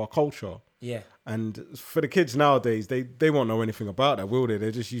part of our culture. Yeah. And for the kids nowadays, they won't know anything about that, will they? They're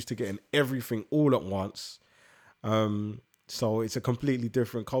just used to getting everything all at once. So it's a completely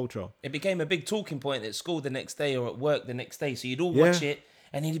different culture. It became a big talking point at school the next day or at work the next day. So you'd all watch it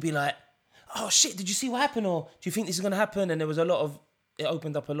and you'd be like, oh shit, did you see what happened? Or do you think this is going to happen? And there was it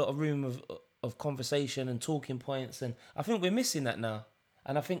opened up a lot of room of conversation and talking points. And I think we're missing that now.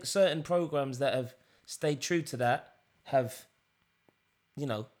 And I think certain programs that have stayed true to that have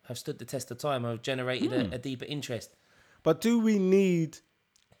stood the test of time, have generated a deeper interest. But do we need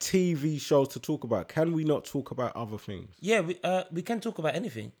TV shows to talk about? Can we not talk about other things? Yeah, we can talk about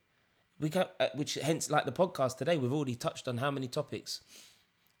anything. We can, which hence like the podcast today, we've already touched on how many topics,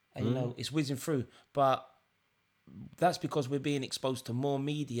 and it's whizzing through. But that's because we're being exposed to more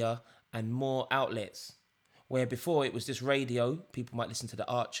media and more outlets. Where before it was just radio, people might listen to the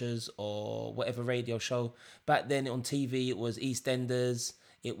Archers or whatever radio show. Back then on TV, it was EastEnders.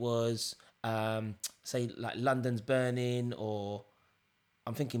 It was say like London's Burning, or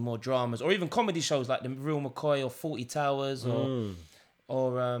I'm thinking more dramas, or even comedy shows like The Real McCoy or 40 Towers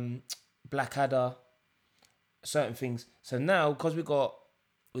or Blackadder, certain things. So now, because we got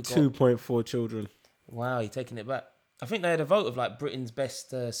 2.4 children. Wow, you're taking it back. I think they had a vote of like Britain's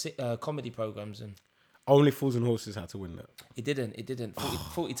best comedy programs, and Only Fools and Horses had to win that. It didn't.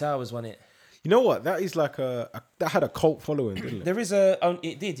 40 Towers won it. You know what? That is like that had a cult following, didn't it? There is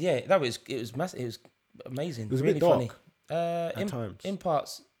it did, yeah. It was massive. It was amazing. It was really a bit dark. Funny. At times. In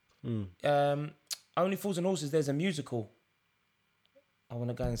parts. Only Fools and Horses, there's a musical I want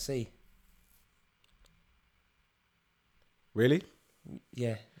to go and see. Really?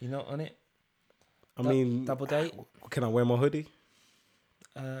 Yeah, you're not on it? I mean... Double date? Can I wear my hoodie?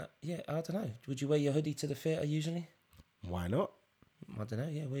 Yeah, I don't know. Would you wear your hoodie to the theatre usually? Why not? I don't know.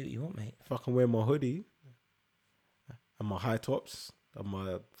 Yeah, wear what you want, mate. If I can wear my hoodie and my high tops and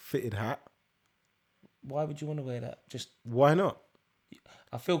my fitted hat. Why would you want to wear that? Just... Why not?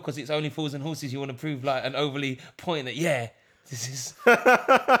 I feel because it's Only Fools and Horses, you want to prove like an overly point that, yeah, this is...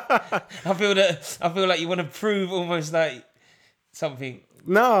 I feel like you want to prove almost like something.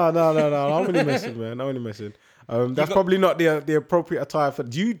 No. I'm only messing, man. I'm only messing. That's probably not the appropriate attire for...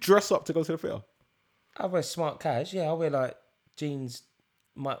 Do you dress up to go to the theatre? I wear smart cash. Yeah, I wear like jeans,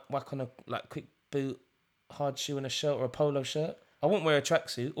 might whack on a like quick boot, hard shoe and a shirt or a polo shirt. I wouldn't wear a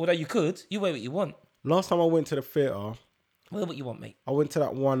tracksuit, although you could. You wear what you want. Last time I went to the theatre... Wear what you want, mate. I went to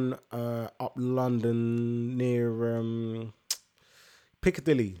that one up London near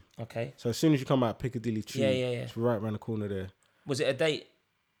Piccadilly. Okay. So as soon as you come out Piccadilly Tube, Yeah. it's right around the corner there. Was it a date?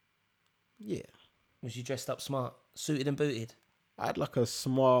 Yeah. Was you dressed up smart, suited and booted? I had like a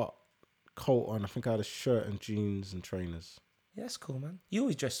smart coat on. I think I had a shirt and jeans and trainers. Yeah, that's cool, man. You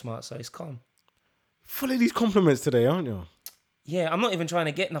always dress smart, so it's calm. Full of these compliments today, aren't you? Yeah, I'm not even trying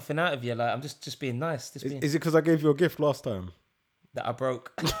to get nothing out of you. Like, I'm just being nice. Is it because I gave you a gift last time? That I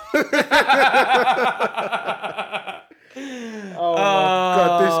broke. Oh my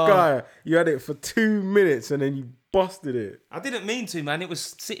God, this guy. You had it for 2 minutes and then you busted it. I didn't mean to, man. It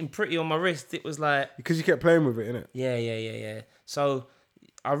was sitting pretty on my wrist. It was like... Because you kept playing with it, innit? Yeah. So,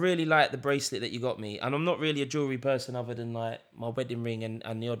 I really like the bracelet that you got me. And I'm not really a jewellery person other than like my wedding ring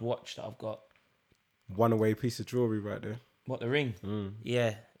and the odd watch that I've got. One away piece of jewellery right there. What, the ring?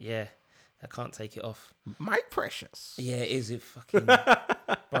 Yeah. I can't take it off. My precious. Yeah, it is. It fucking...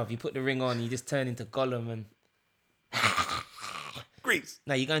 Bruv, you put the ring on, you just turn into Gollum and... Grease.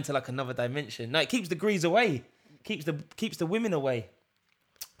 No, you go into like another dimension. No, it keeps the grease away. Keeps the women away.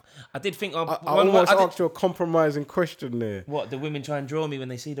 I did think... I almost asked you a compromising question there. What, the women try and draw me when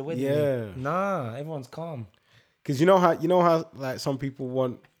they see the wedding? Yeah. Nah, everyone's calm. Because you know how like some people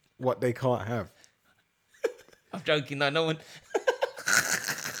want what they can't have. I'm joking. No one...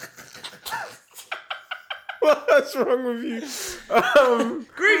 What's wrong with you?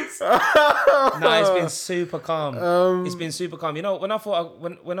 Grease. No, it's been super calm. It's been super calm. You know, when I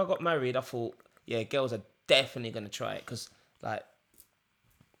got married, I thought, yeah, girls are definitely gonna try it because like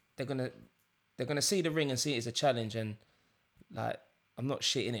they're gonna see the ring and see it as a challenge, and like I'm not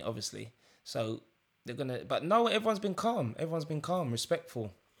shitting it, obviously. So they're gonna, but no, everyone's been calm. Everyone's been calm,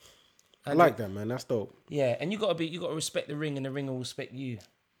 respectful. And I like that, man. That's dope. Yeah, and you gotta respect the ring, and the ring will respect you.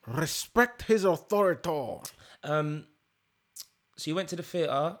 Respect his authority. So you went to the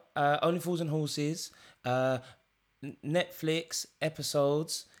theatre, Only Fools and Horses, Netflix,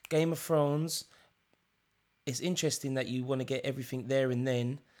 episodes, Game of Thrones. It's interesting that you want to get everything there and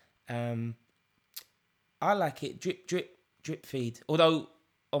then. I like it, drip feed. Although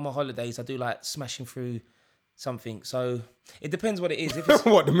on my holidays, I do like smashing through something. So it depends what it is. If it's...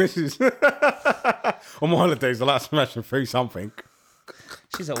 What, the missus? On my holidays, I like smashing through something.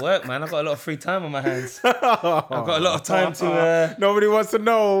 She's at work, man. I've got a lot of free time on my hands. I've got a lot of time to... Nobody wants to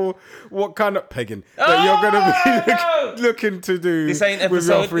know what kind of pegging that you're going to be looking to do this ain't with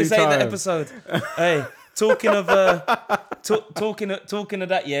your episode. free This ain't time. the episode. Hey, talking of talking of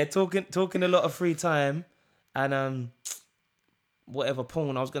that, yeah. Talking a lot of free time and whatever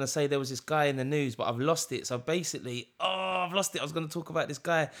porn. I was gonna say there was this guy in the news, but I've lost it. So basically, I've lost it. I was gonna talk about this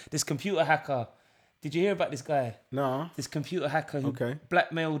guy, this computer hacker. Did you hear about this guy? No. This computer hacker who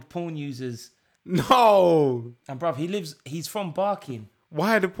blackmailed porn users. No. And bruv, he's from Barking.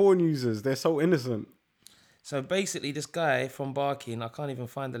 Why are the porn users? They're so innocent. So basically, this guy from Barking, I can't even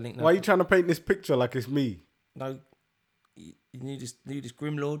find the link now. Why are you trying to paint this picture like it's me? No, you knew this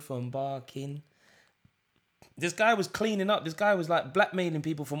Grimlord from Barking. This guy was cleaning up. This guy was like blackmailing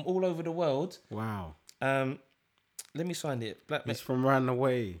people from all over the world. Wow. Let me find it. It's from Ran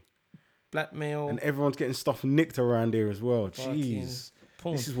Away. Blackmail. And everyone's getting stuff nicked around here as well. Barking. Jeez.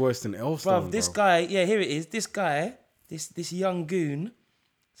 Porn. This is worse than Elstone, Bruv, this guy, yeah, here it is. This guy, this young goon,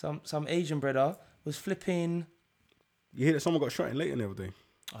 some Asian brother, was flipping... You hear that someone got shot in Leighton the other day?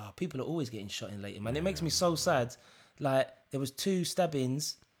 Oh, people are always getting shot in Leighton, man. It makes me so sad. Like, there was 2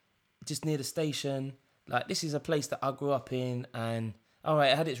 stabbings just near the station. Like, this is a place that I grew up in, and all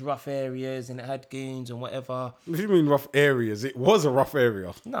right, it had its rough areas and it had goons and whatever. What do you mean rough areas? It was a rough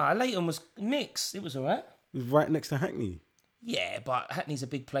area. Nah, Leighton was mixed. It was all right. It was right next to Hackney. Yeah, but Hackney's a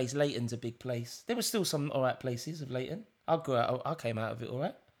big place. Leighton's a big place. There were still some all right places of Leighton. I came out of it all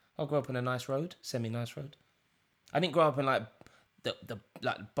right. I grew up on a nice road, semi-nice road. I didn't grow up in like the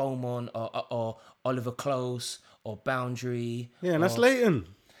like Beaumont or Oliver Close or Boundary. Yeah, and that's Leighton.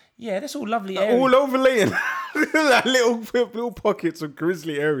 Yeah, that's all lovely areas. All over Leighton. Like little pockets of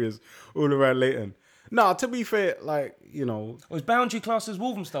grisly areas all around Leighton. Nah, to be fair, like, you know... Was Boundary classed as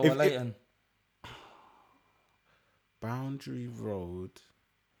Walthamstow or Leighton? Boundary Road.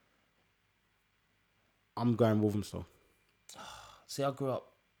 I'm going Walthamstow. See, I grew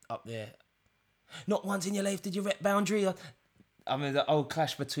up there. Not once in your life did you rep Boundary. I mean, the old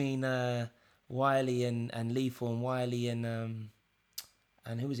clash between Wiley and Lethal, and Wiley and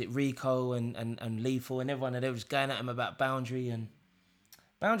who was it? Rico and Lethal, and everyone, and they were just going at him about Boundary. And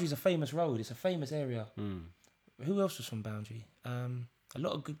Boundary's a famous road. It's a famous area. Who else was from Boundary? A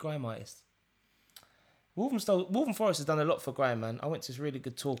lot of good grime artists. Waltham Forest has done a lot for grime, man. I went to this really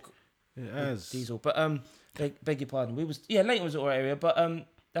good talk with Diesel. But beg your pardon. Leighton was an alright area, but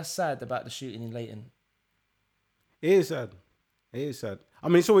that's sad about the shooting in Leighton. It is sad. It is sad. I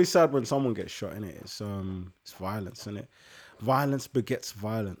mean, it's always sad when someone gets shot, innit? It's violence, innit? Violence begets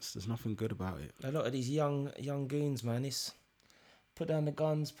violence. There's nothing good about it. A lot of these young goons, man, it's put down the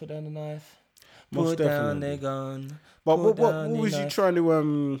guns, put down the knife. Put down the gun. But what was you trying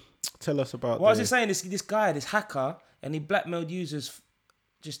to tell us about? What I was just saying, this guy, this hacker, and he blackmailed users,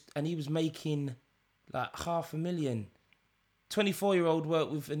 and he was making like $500,000. 24-year-old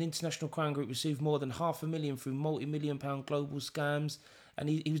worked with an international crime group, received more than $500,000 through multi-million-pound global scams, and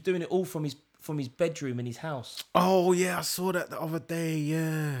he was doing it all from his bedroom in his house. Oh yeah, I saw that the other day.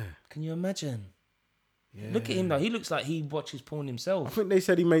 Yeah. Can you imagine? Yeah. Look at him though. He looks like he watches porn himself. I think they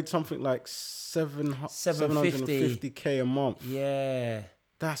said he made something like 750K a month. Yeah.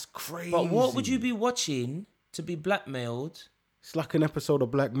 That's crazy. But what would you be watching to be blackmailed It's like an episode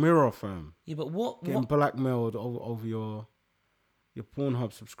of Black Mirror, fam. Yeah, but what? Getting blackmailed over your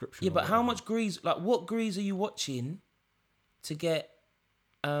Pornhub subscription. Yeah, but how much grease? Like, what grease are you watching to get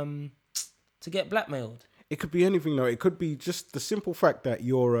blackmailed? It could be anything though. It could be just the simple fact that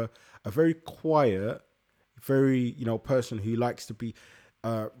you're a very quiet, very person who likes to be,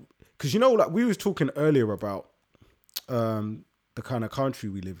 because like we was talking earlier about the kind of country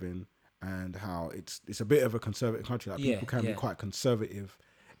we live in and how it's a bit of a conservative country. Like people can be quite conservative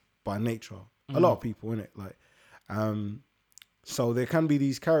by nature. A lot of people, innit? Like, so there can be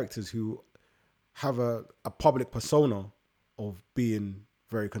these characters who have a public persona of being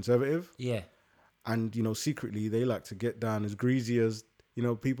very conservative. Yeah. And, secretly they like to get down as greasy as,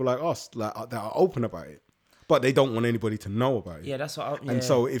 people like us, like that are open about it. But they don't want anybody to know about it. Yeah, that's what And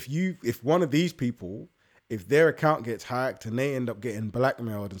so if one of these people, if their account gets hacked and they end up getting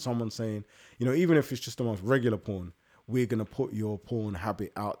blackmailed and someone saying, even if it's just the most regular porn, we're going to put your porn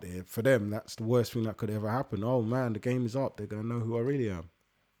habit out there. For them, that's the worst thing that could ever happen. Oh man, the game is up. They're going to know who I really am.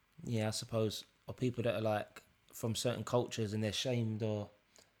 Yeah, I suppose. Or people that are like from certain cultures and they're shamed or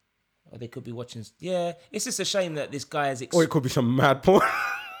they could be watching. Yeah, it's just a shame that this guy is. Or it could be some mad porn.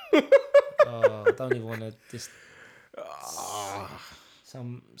 Oh, I don't even want to just.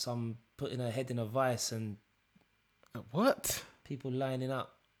 Some putting her head in a vice and. What? People lining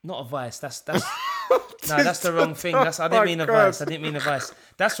up. Not a vice. That's. No, that's the wrong thing. I didn't mean a vice. I didn't mean a vice.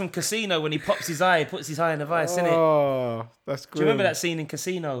 That's from Casino when he puts his eye in the vice, isn't it? Oh, that's grim. Do you remember that scene in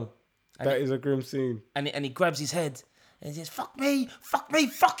Casino? That is a grim scene. And he grabs his head and he says, fuck me,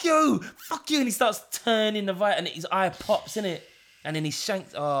 fuck you. And he starts turning the vice and his eye pops, innit? And then he's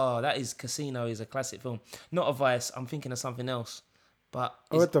shanked. Oh, that is Casino. Is a classic film. Not a vice. I'm thinking of something else. But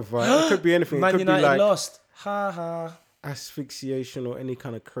what the vice? It could be anything. Man it could United be like lost. Ha ha. Asphyxiation or any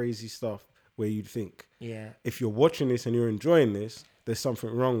kind of crazy stuff where you'd think, yeah, if you're watching this and you're enjoying this, there's something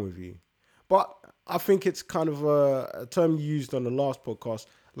wrong with you. But I think it's kind of a term used on the last podcast,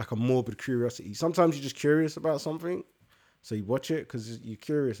 like a morbid curiosity. Sometimes you're just curious about something, so you watch it because you're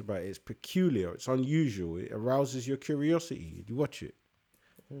curious about it. It's peculiar. It's unusual. It arouses your curiosity. You watch it.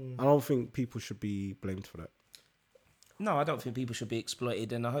 I don't think people should be blamed for that. No, I don't think people should be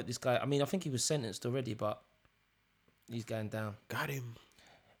exploited. And I hope this guy, I think he was sentenced already, but he's going down. Got him.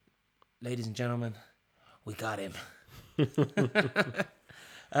 Ladies and gentlemen, we got him.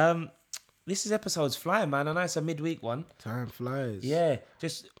 This is episode's flying, man. I know it's a midweek one. Time flies. Yeah,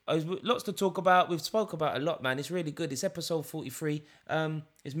 just lots to talk about. We've spoke about a lot, man. It's really good. It's episode 43.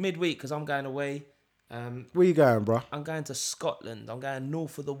 It's midweek because I'm going away. Where you going, bro? I'm going to Scotland. I'm going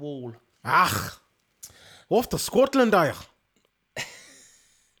north of the wall. Off to Scotland, are you?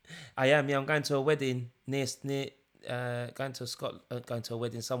 I am. Yeah, I'm going to a wedding near going to a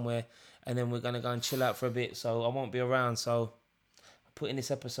wedding somewhere, and then we're gonna go and chill out for a bit. So I won't be around. So I'm putting this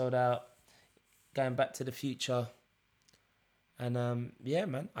episode out, going back to the future, and yeah,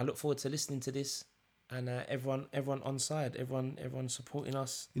 man, I look forward to listening to this, and everyone on side, everyone supporting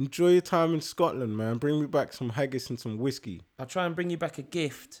us. Enjoy your time in Scotland, man. Bring me back some haggis and some whiskey. I'll try and bring you back a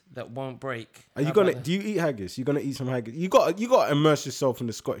gift that won't break. Are you gonna? Do you eat haggis? You're gonna eat some haggis. You got to immerse yourself in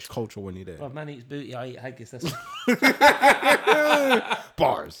the Scottish culture when you're there. Well, man eats booty. I eat haggis. That's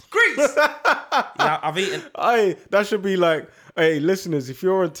bars. Grease. Yeah, I've eaten. That should be like, hey, listeners, if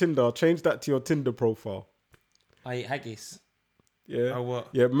you're on Tinder, change that to your Tinder profile. I eat haggis. Yeah. Oh, what?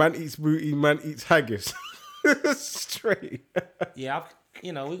 Yeah, man eats booty, man eats haggis. Straight. Yeah,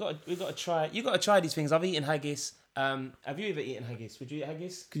 we got to try. You got to try these things. I've eaten haggis. Have you ever eaten haggis? Would you eat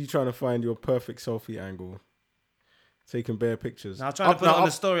haggis? Because you're trying to find your perfect selfie angle, so you can bear pictures. No, I was trying to put it on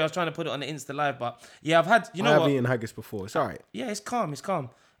the story. I was trying to put it on the Insta Live, but yeah, I've had. I have eaten haggis before. It's alright. Yeah, it's calm. It's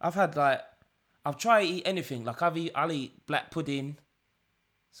calm. I've tried to eat anything. Like I'll eat black pudding.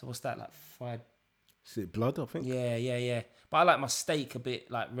 So what's that like? Fried. Is it blood? I think. Yeah. But I like my steak a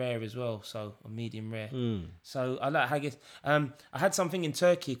bit like rare as well, so a medium rare. So I like haggis. I had something in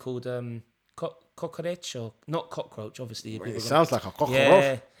Turkey called cockroach, or not cockroach, obviously. It sounds like a cockroach.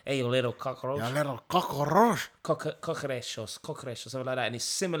 Yeah, hey, you little cockroach. You little cockroach. Cockroach or something like that, and it's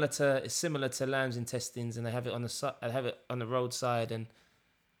similar to lamb's intestines, and they have it on the roadside, and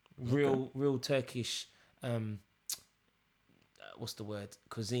real Turkish. What's the word?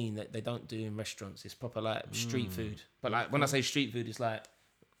 Cuisine that they don't do in restaurants. It's proper like street food. But like when I say street food, it's like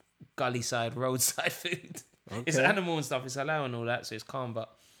gully side, roadside food. Okay. It's animal and stuff. It's halal and all that, so it's calm.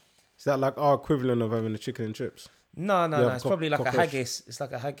 But is that like our equivalent of having a chicken and chips? No. It's probably like a haggis. It's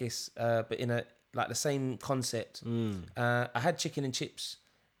like a haggis, but in a like the same concept. I had chicken and chips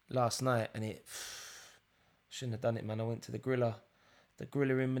last night, and it shouldn't have done it, man. I went to the griller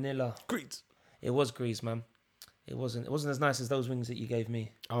in Manila. Great. It was Greece, man. It wasn't as nice as those wings that you gave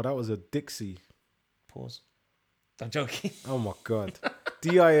me. Oh, that was a Dixie. Pause. I'm joking. Oh my god.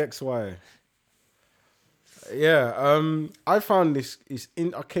 Dixy. Yeah, I found this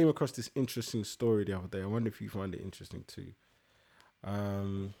I came across this interesting story the other day. I wonder if you find it interesting too.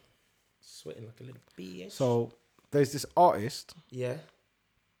 Sweating like a little bitch. So there's this artist Yeah.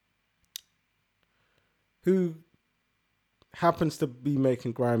 who happens to be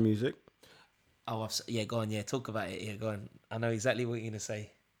making grime music. Oh, yeah, go on. Yeah, talk about it. Yeah, go on. I know exactly what you're going to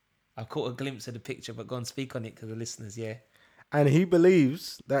say. I caught a glimpse of the picture, but go on, speak on it to the listeners, yeah. And he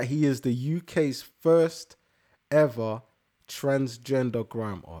believes that he is the UK's first ever transgender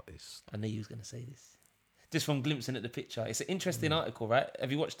grime artist. I knew you was going to say this. Just from glimpsing at the picture. It's an interesting article, right?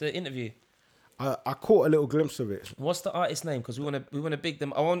 Have you watched the interview? I caught a little glimpse of it. What's the artist's name? Because we want to big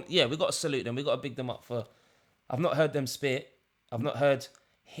them. We got to salute them. We got to big them up for. I've not heard them spit. I've not heard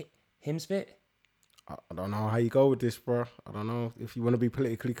him spit. I don't know how you go with this, bro. I don't know if you want to be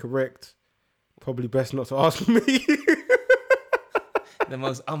politically correct. Probably best not to ask me. The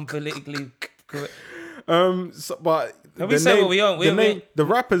most unpolitically correct. But we say what we want. The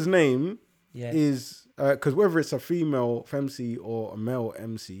rapper's name Yeah. is because whether it's a female femc or a male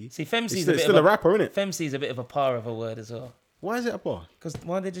MC, See, femc is still a rapper, isn't it? Femc is a bit of a par of a word as well. Why is it a bar? Because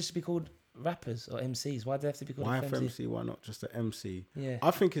why they just be called rappers or MCs? Why do they have to be called Why a femc? FMC? Why not just an MC? Yeah. I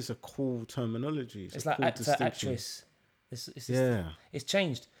think it's a cool terminology. It's a like cool actor, distinction. actress. It's Yeah. It's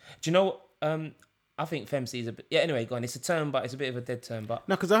changed. Do you know what? I think femc is a bit. Yeah. Anyway, go on. It's a term, but it's a bit of a dead term. But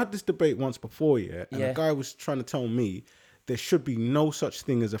No, because I had this debate once before, and Yeah. a guy was trying to tell me there should be no such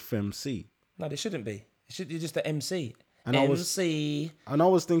thing as a femc. no, there shouldn't be. It should. You're just an MC. And MC. I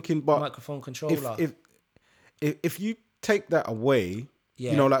was thinking, but Microphone controller. if you take that away,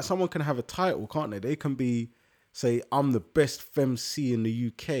 Yeah. you know, like someone can have a title, can't they? They can be, say, I'm the best femc in the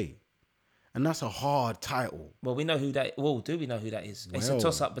UK, and that's a hard title. Well, we know who that. Well, do we know who that is? It's a Well.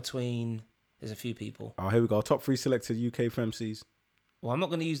 toss up between. There's a few people. Oh, here we go. Top 3 selected UK femcs. Well, I'm not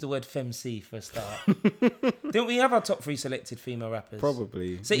going to use the word femc for a start. Didn't we have our top 3 selected female rappers?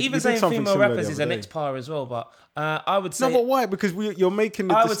 Probably. So We even did saying something female similar the rappers is other an day. next par as well, but I would say. No, but why? Because you're making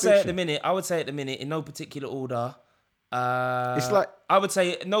the I distinction. I would say at the minute, in no particular order. It's like I would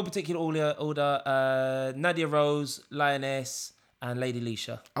say no particular order. Nadia Rose, Lioness, and Lady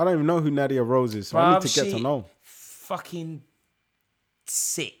Leisha. I don't even know who Nadia Rose is, so I need to get to She know. Fucking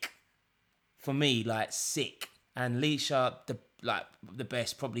sick. For me, like sick. And Leisha, the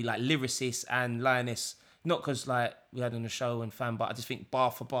best, probably like lyricist, and Lioness, not because like we had on the show and fan, but I just think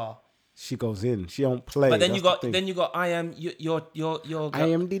bar for bar. She goes in. She don't play. But then that's you got the thing. your I am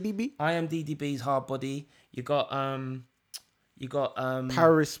DDB. I am DDB's Hard Body. You got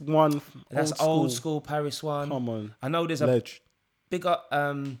Paris one. that's old school Paris one. Come on. I know there's a Ledge. big up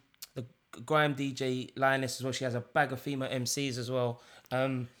the grime DJ Lioness as well. She has a bag of female MCs as well.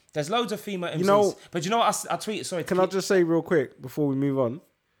 There's loads of female MCs. You know- but you know what I tweeted? Sorry, Can I just say real quick before we move on?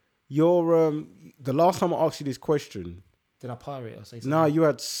 Your the last time I asked you this question, did I pirate or say something? no, you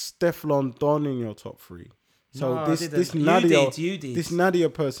had Stefflon Don in your top 3. So No, I this didn't. Nadia, You did. this Nadia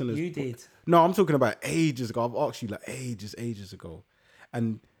person is. You did. No, I'm talking about ages ago. I've asked you like ages ago,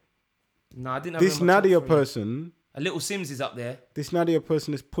 and No, I didn't. Have this her in my top Nadia 3. person, A Little Sims is up there. this Nadia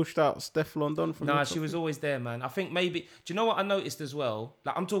person has pushed out Stefflon Don from. Nah, your she top was 3. always there, man. I think maybe. Do you know what I noticed as well?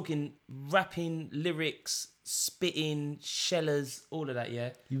 Like I'm talking rapping, lyrics, spitting, shellers, all of that. Yeah,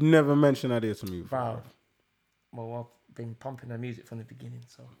 You've never mentioned Nadia to me before. bro. Well, I've been pumping her music from the beginning,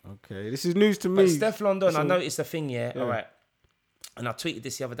 so. Okay, this is news to But me. Steph London, I So- noticed a thing, yeah. Yeah. All right. And I tweeted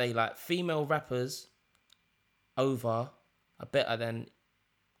this the other day, like female rappers are better than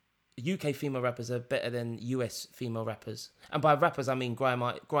UK female rappers are better than US female rappers. And by rappers I mean grime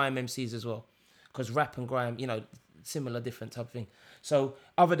MCs as well. Because rap and grime, you know, similar, different type of thing. So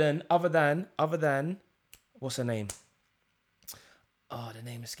other than what's her name? Oh, the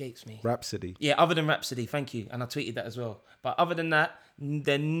name escapes me. Rhapsody. Yeah, other than Rhapsody, thank you. And I tweeted that as well. But other than that,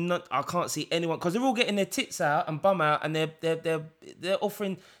 they're not. I can't see anyone because they're all getting their tits out and bum out, and they're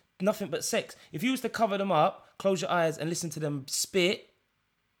offering nothing but sex. If you was to cover them up, close your eyes, and listen to them spit,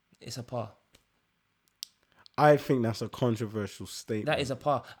 it's a par. I think that's a controversial statement. That is a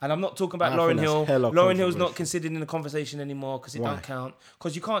par. And I'm not talking about I Lauryn think that's Hill. hella Lauryn Hill's not controversial. considered in the conversation anymore because it Why? don't count.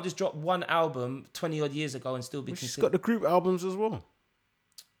 Because you can't just drop one album 20 odd years ago and still be She's considered. got the group albums as well.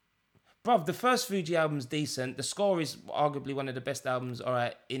 Bruv, the first Fuji album's decent. The score is arguably one of the best albums, all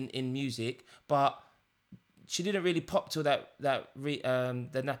right, in music. But she didn't really pop till the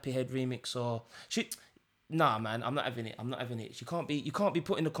Nappy Head remix or she. Nah, man, I'm not having it. You can't be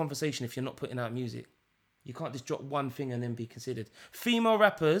put in the conversation if you're not putting out music. You can't just drop one thing and then be considered. Female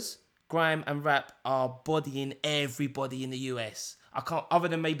rappers, grime and rap are bodying everybody in the US. I can't, other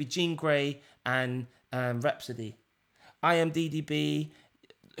than maybe Jean Grey and Rhapsody. IMDb,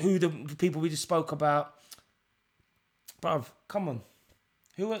 who the people we just spoke about. Bruv, come on.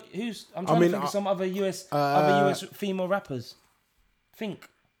 Who's? I'm trying to think of some other US female rappers. Think.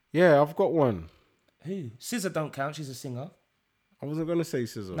 Yeah, I've got one. Who? SZA don't count. She's a singer. I wasn't gonna say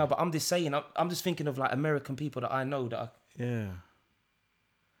SZA. No, but I'm just saying. I'm just thinking of like American people that I know that. Yeah.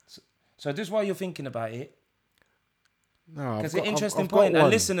 So this is why you're thinking about it. No, because it's an interesting point. And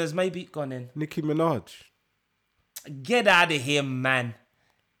listeners, maybe gone in. Nicki Minaj. Get out of here, man.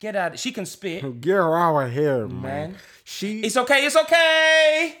 Get out. She can spit. Get her out of here, man. It's okay. It's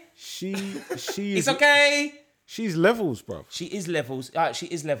okay. She. It's okay. She's levels, bro. She is levels. She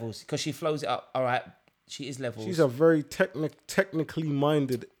is levels because she flows it up. All right. She is levels. She's a very technically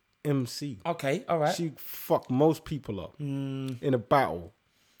minded MC. Okay. All right. She fucked most people up in a battle.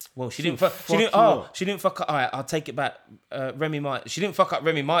 Well, she didn't fuck up. All right, I'll take it back. Remy Martin. She didn't fuck up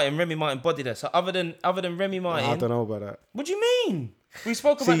Remy Martin. Remy Martin bodied her. So other than Remy Martin, I don't know about that. What do you mean? We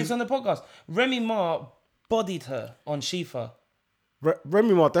spoke about this on the podcast. Remy Ma bodied her on Shifa.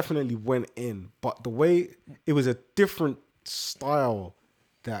 Remy Ma definitely went in, but the way it was a different style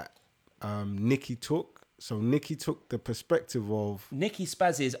that Nicki took. So Nicki took the perspective of Nicki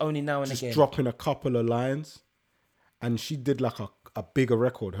spazzes only now and just again, dropping a couple of lines, and she did like a bigger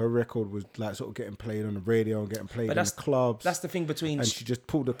record. Her record was like sort of getting played on the radio and getting played in the clubs. That's the thing between... And she just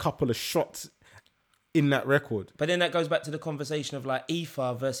pulled a couple of shots in that record. But then that goes back to the conversation of like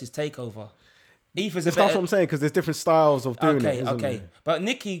Aoife versus Takeover. Aoife's That's what I'm saying, because there's different styles of doing it. Okay. There? But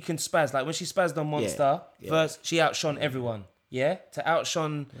Nicki can spaz. Like when she spazzed on Monster, she outshone everyone. Yeah? To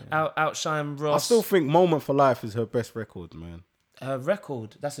outshine Ross. I still think Moment for Life is her best record, man. Her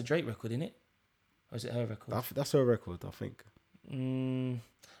record? That's a Drake record, isn't it? Or is it her record? That's her record, I think.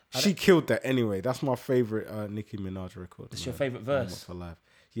 She killed that anyway. That's my favorite Nicki Minaj record. That's your favorite verse? For life.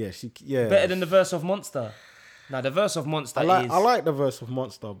 Yeah, better than the verse of Monster. Now the verse of Monster I like the verse of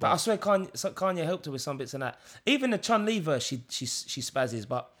Monster, but I swear Kanye helped her with some bits and that. Even the Chun Li verse, she spazzes,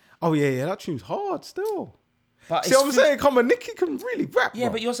 but that tune's hard still. But see what I'm saying? Come on, Nicki can really rap. Yeah,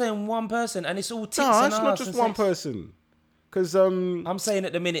 but you're saying one person, and it's all tits and it's not just one person. Because I'm saying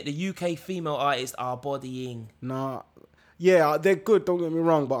at the minute the UK female artists are bodying. Nah. Yeah, they're good, don't get me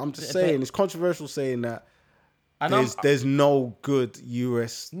wrong, but I'm just saying, it's controversial saying that there's no good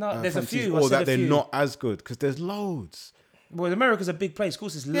US there's a few. Or that they're not as good, because there's loads. Well, America's a big place. Of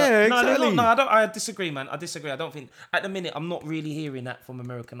course, it's exactly. I disagree, man. I disagree. I don't think, at the minute, I'm not really hearing that from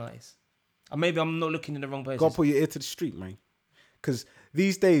American artists. Or maybe I'm not looking in the wrong places. Gotta put your ear to the street, man. Because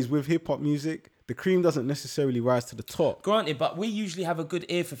these days, with hip-hop music, the cream doesn't necessarily rise to the top. Granted, but we usually have a good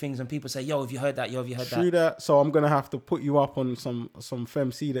ear for things, and people say, "Yo, have you heard that? Yo, have you heard that?" True that. So I'm gonna have to put you up on some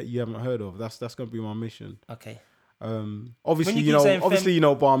FemC that you haven't heard of. That's gonna be my mission. Okay. Obviously, you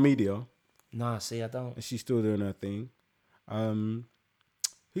know Bar Media. Nah, see, I don't. She's still doing her thing.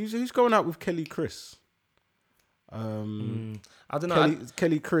 Who's going out with Kelly Chris? I don't know.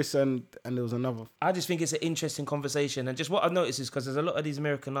 Kelly Chris and there was another. I just think it's an interesting conversation, and just what I've noticed is because there's a lot of these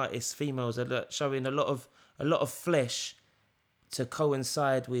American artists, females, are showing a lot of flesh to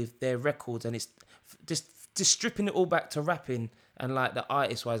coincide with their records, and it's just stripping it all back to rapping and like the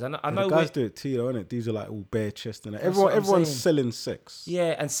artist wise. I know the guys do it too, though, innit? These are like all bare chest and everyone's selling sex.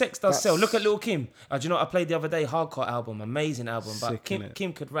 Yeah, and sex does sell. Look at Lil' Kim. Do you know what I played the other day? Hardcore album, amazing album. But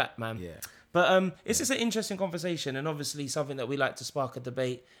Kim could rap, man. Yeah. But it's just an interesting conversation, and obviously something that we like to spark a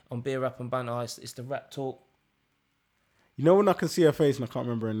debate on Beer Rap and Banter. It's the rap talk. You know when I can see her face and I can't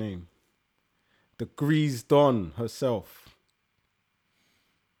remember her name? The Grease Don herself.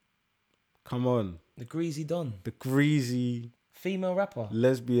 Come on. The Greasy Don. The greasy... female rapper.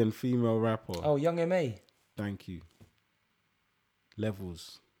 Lesbian female rapper. Oh, Young M.A. Thank you.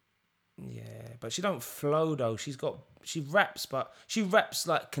 Levels. Yeah, but she don't flow though. She raps, but she raps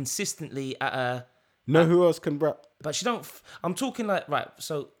like consistently at a... Who else can rap? But she don't... I'm talking like... Right,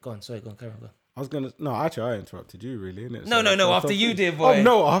 so... Go on, carry on. I was going to... No, actually, I interrupted you, really, innit? No, after you did, boy. Oh,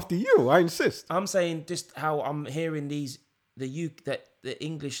 no, after you. I insist. I'm saying just how I'm hearing the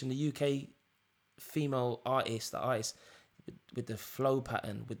English and the UK female artists, with the flow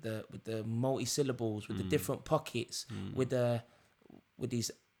pattern, with the multi-syllables, with the different pockets, with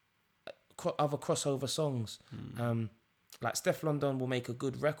these other crossover songs. Like Steph London will make a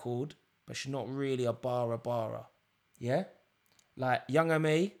good record, but she's not really a bara. Yeah? Like Young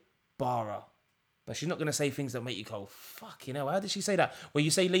M.A, bara. But she's not going to say things that make you go, fucking hell, how did she say that? Well, you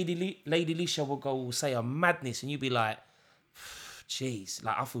say Lady Lisha will say a madness, and you be like, jeez.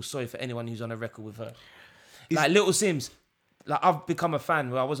 Like, I feel sorry for anyone who's on a record with her. Like Little Sims. like I've become a fan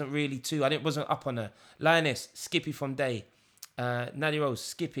where I wasn't really too. Wasn't up on her. Lioness, Skippy from Day, Natty Rose,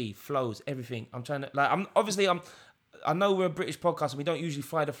 Skippy, Flows, everything. I'm trying to I know we're a British podcast and we don't usually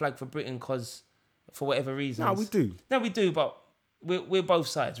fly the flag for Britain because for whatever reasons. No, we do. No, we do, but we're both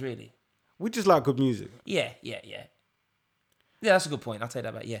sides really. We just like good music. Yeah. Yeah, that's a good point. I'll take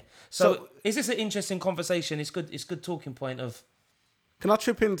that back. Yeah. So is this an interesting conversation? It's good. It's good talking point of. Can I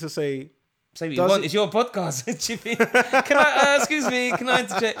chip in to say? Say what you want. It's your podcast. Chip in. Can I? Excuse me. Can I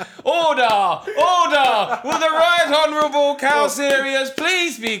interject? Order! Will the right honourable Cal Serious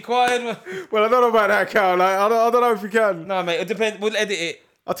please be quiet? Well, I don't know about that, Cal. Like, I don't know if you can. No, mate. It depends. We'll edit it.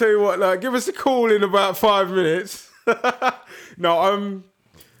 I'll tell you what. Like, give us a call in about 5 minutes. No.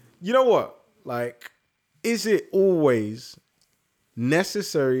 You know what? Like, is it always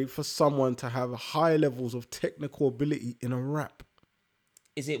necessary for someone to have high levels of technical ability in a rap?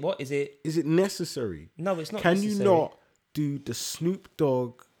 Is it what? Is it necessary? No, it's not. Can necessary. you not do the Snoop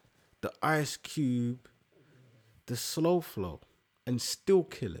Dogg, the Ice Cube, the Slow Flow, and still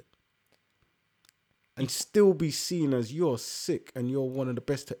kill it? And still be seen as you're sick and you're one of the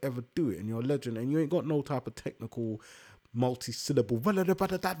best to ever do it and you're a legend and you ain't got no type of technical multi-syllable. You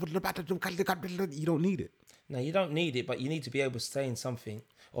don't need it. No, you don't need it, but you need to be able to stay in something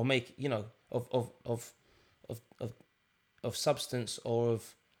or make, of substance or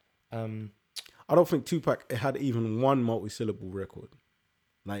of. I don't think Tupac had even one multi-syllable record.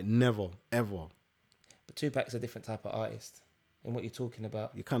 Like, never, ever. But Tupac's a different type of artist in what you're talking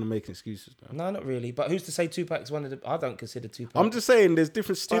about. You're kind of making excuses now. No, not really. But who's to say Tupac's one of the... I don't consider Tupac. I'm just saying there's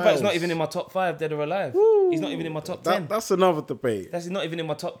different styles. Tupac's not even in my top 5, dead or alive. Woo. He's not even in my top 10. That's another debate. That's not even in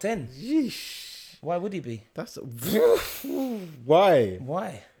my top 10. Yeesh. Why would he be? Why?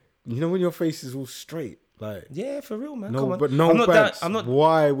 Why? You know when your face is all straight? Like, yeah, for real, man. No, come on. but no I'm not bats. I'm not...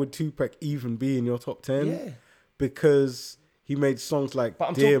 Why would Tupac even be in your top 10? Yeah. Because he made songs like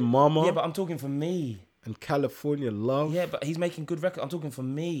Dear Mama. Yeah, but I'm talking for me. And California Love. Yeah, but he's making good records. I'm talking for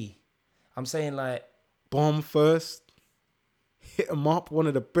me. I'm saying like... Bomb First. Hit 'em Up. One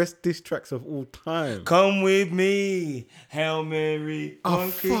of the best diss tracks of all time. Come with me. Hail Mary. I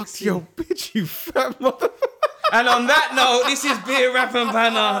fucked your bitch, you fat motherfucker. And on that note, this is Beer Rap and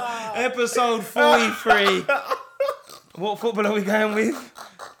Banner, episode 43. What football are we going with?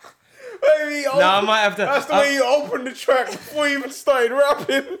 I might have to... That's the way you opened the track before you even started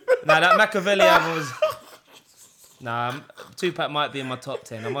rapping. That Machiavelli album was... Tupac might be in my top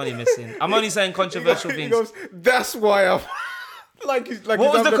 10. I'm only saying controversial things. He goes, that's why I'm... What was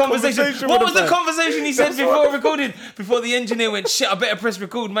the conversation? What was the conversation he said before recording? Before the engineer went, shit, I better press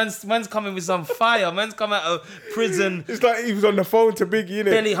record. Man's coming with some fire. Man's come out of prison. It's like he was on the phone to Biggie,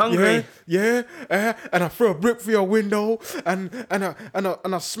 innit? Belly hungry. Yeah. And I threw a brick for your window and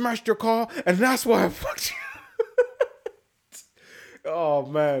I smashed your car and that's why I fucked you. Oh,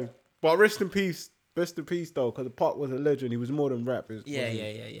 man. But rest in peace. Rest in peace, though, because the Pac was a legend. He was more than rap. Yeah.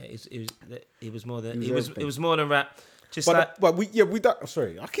 It was more than rap.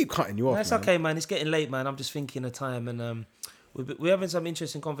 Sorry, I keep cutting you off. That's okay, man. It's getting late, man. I'm just thinking of time, and we're having some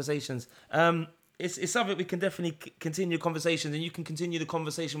interesting conversations. It's something we can definitely continue conversations, and you can continue the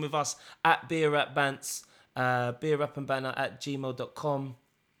conversation with us at Beer Rap Bants, Beer Rap and Banner at gmail.com.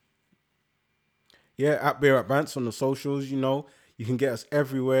 Yeah, at Beer Rap Bants on the socials. You can get us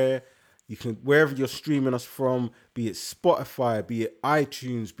everywhere. You can wherever you're streaming us from, be it Spotify, be it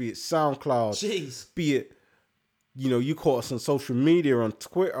iTunes, be it SoundCloud, be it. You caught us on social media, on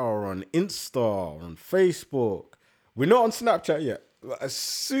Twitter, on Insta, on Facebook. We're not on Snapchat yet. As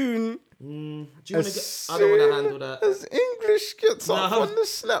soon I don't want to handle that. As English gets off on the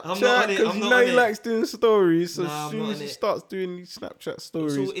Snapchat, because he likes doing stories. So as soon as he starts doing these Snapchat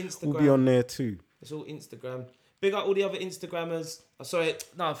stories, we'll be on there too. It's all Instagram. Big up all the other Instagrammers.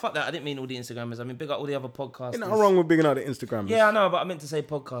 Fuck that. I didn't mean all the Instagrammers. I mean big up all the other podcasters. Ain't nothing wrong with bigging out the Instagrammers. Yeah, I know, but I meant to say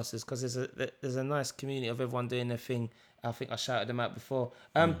podcasters because there's a nice community of everyone doing their thing. I think I shouted them out before.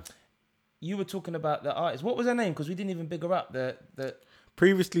 You were talking about the artist. What was her name? Because we didn't even big her up. The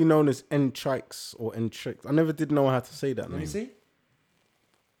previously known as N-Chikes or N-Chicks. I never did know how to say that name. Let me see.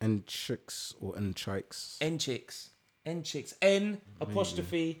 N-Chicks or N-Chikes. N-Chicks. N-Chicks.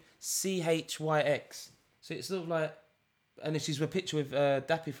 N''CHYX. So it's sort of like, and then she's with a picture with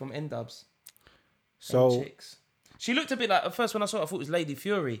Dappy from N-Dubs. So she looked a bit like, at first when I saw her, I thought it was Lady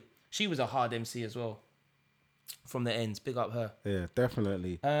Fury. She was a hard MC as well. From the ends, big up her. Yeah,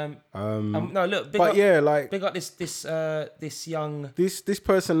 definitely. No, look, big up this young. This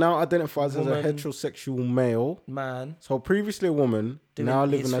person now identifies as a heterosexual male man. So previously a woman, now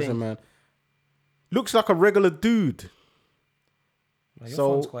living as a man. Looks like a regular dude. Your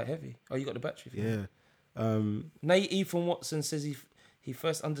phone's quite heavy. Oh, you got the battery for yeah. Nate Ethan Watson says he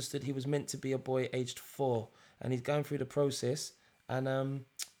first understood he was meant to be a boy aged 4, and he's going through the process. And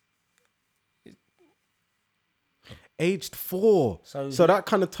aged 4. So that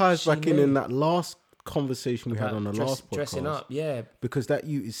kind of ties back in that last conversation we had on the last podcast. Dressing up, yeah. Because that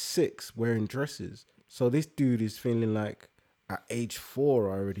youth is 6 wearing dresses. So this dude is feeling like at age 4,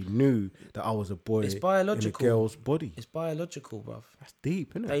 I already knew that I was a boy it's biological. in a girl's body. It's biological, bruv. That's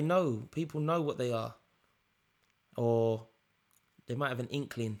deep, isn't it? They know. People know what they are. Or they might have an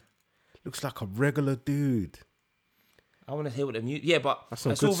inkling. Looks like a regular dude. I want to hear what the music... Yeah, but that's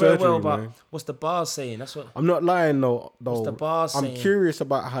all very well, but what's the bar saying? That's what... I'm not lying, though. What's the bar saying? I'm curious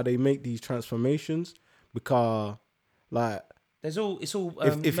about how they make these transformations because, like... It's all if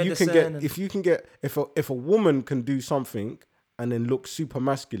a woman can do something and then look super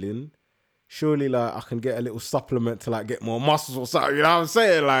masculine, surely like I can get a little supplement to like get more muscles or something. You know what I'm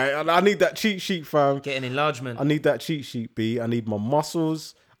saying? Like I need that cheat sheet, fam. Get an enlargement. I need that cheat sheet, B. I need my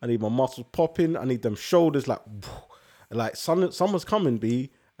muscles. I need my muscles popping. I need them shoulders like summer's coming, B.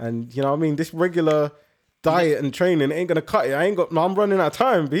 And you know what I mean? This regular diet and training ain't gonna cut it. I'm running out of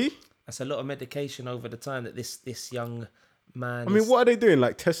time, B. That's a lot of medication over the time that this young man. I mean, what are they doing?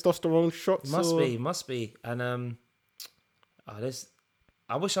 Like testosterone shots? Must be. And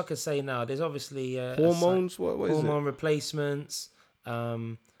I wish I could say now. There's obviously hormones. What is it? Hormone replacements,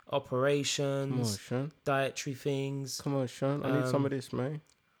 operations, come on, Sean. Dietary things. Come on, Sean. I need some of this, man.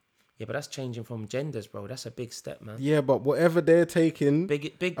 Yeah, but that's changing from genders, bro. That's a big step, man. Yeah, but whatever they're taking,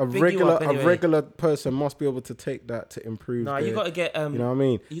 a regular person must be able to take that to improve. No, you got to get. You know what I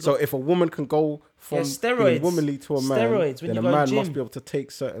mean? So if a woman can go from being womanly to a man, then a man must be able to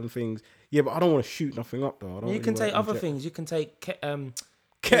take certain things. Yeah, but I don't want to shoot nothing up though. You can take other things. You can take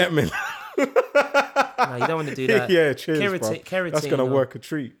ketamine. No, you don't want to do that. Yeah, cheers, bro. Keratin, that's gonna work a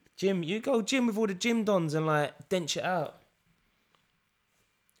treat. Gym, you go gym with all the gym dons and like dent it out.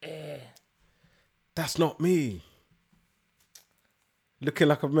 Yeah. That's not me. Looking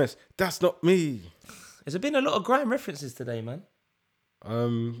like a mess. That's not me. There's been a lot of grime references today, man.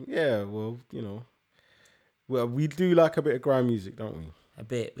 Yeah, well, you know. Well, we do like a bit of grime music, don't we? A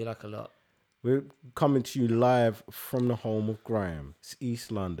bit. We like a lot. We're coming to you live from the home of grime. It's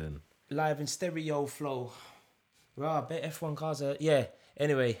East London. Live in stereo flow. Right, I bet F1 cars are... Yeah,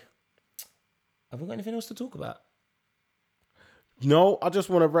 anyway. Have we got anything else to talk about? No, I just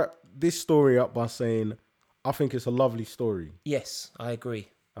want to wrap this story up by saying I think it's a lovely story. Yes, I agree.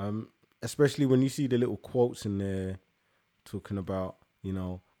 Especially when you see the little quotes in there talking about, you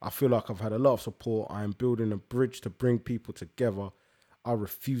know, I feel like I've had a lot of support. I am building a bridge to bring people together. I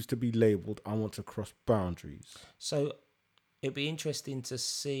refuse to be labelled. I want to cross boundaries. So it'd be interesting to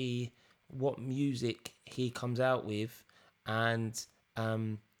see what music he comes out with. And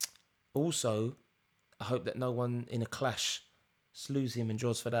also, I hope that no one in a clash slews him and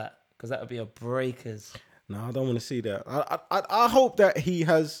draws for that, because that would be a breakers. No, I don't want to see that. I hope that he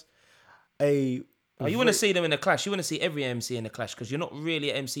has a... Oh, you want to see them in a clash. You want to see every MC in a clash, because you're not really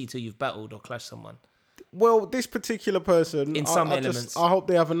an MC till you've battled or clashed someone. Well, this particular person... In some elements. I hope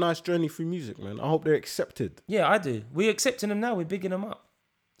they have a nice journey through music, man. I hope they're accepted. Yeah, I do. We're accepting them now. We're bigging them up.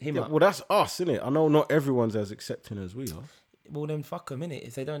 Up. Well, that's us, innit? I know not everyone's as accepting as we are. Well, then fuck them, innit?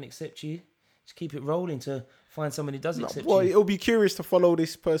 If they don't accept you, just keep it rolling to find someone who does accept you. Well, it'll be curious to follow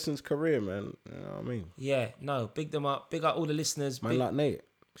this person's career, man. You know what I mean? Yeah, no, big them up. Big up all the listeners. Man, like Nate.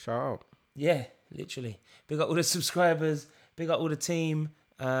 Shout out. Yeah, literally. Big up all the subscribers. Big up all the team.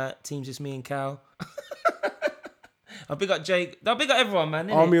 Teams just me and Cal. I big up Jake. No, big up everyone,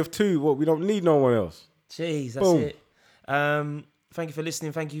 man. Army of two. What? We don't need no one else. Jeez, that's it. Thank you for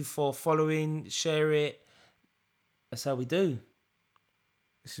listening. Thank you for following. Share it. That's how we do.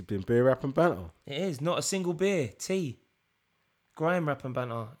 This has been Beer Rap and Banter. It is. Not a single beer. Tea. Grime Rap and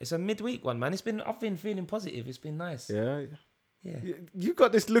Banter. It's a midweek one, man. I've been feeling positive. It's been nice. Yeah. Yeah. You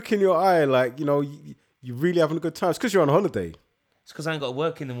got this look in your eye like, you know, you really having a good time. It's because you're on holiday. It's because I ain't got to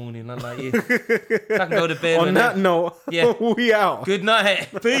work in the morning, unlike you. I can go to bed. On that note, yeah. we out. Good night.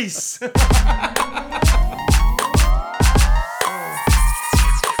 Peace.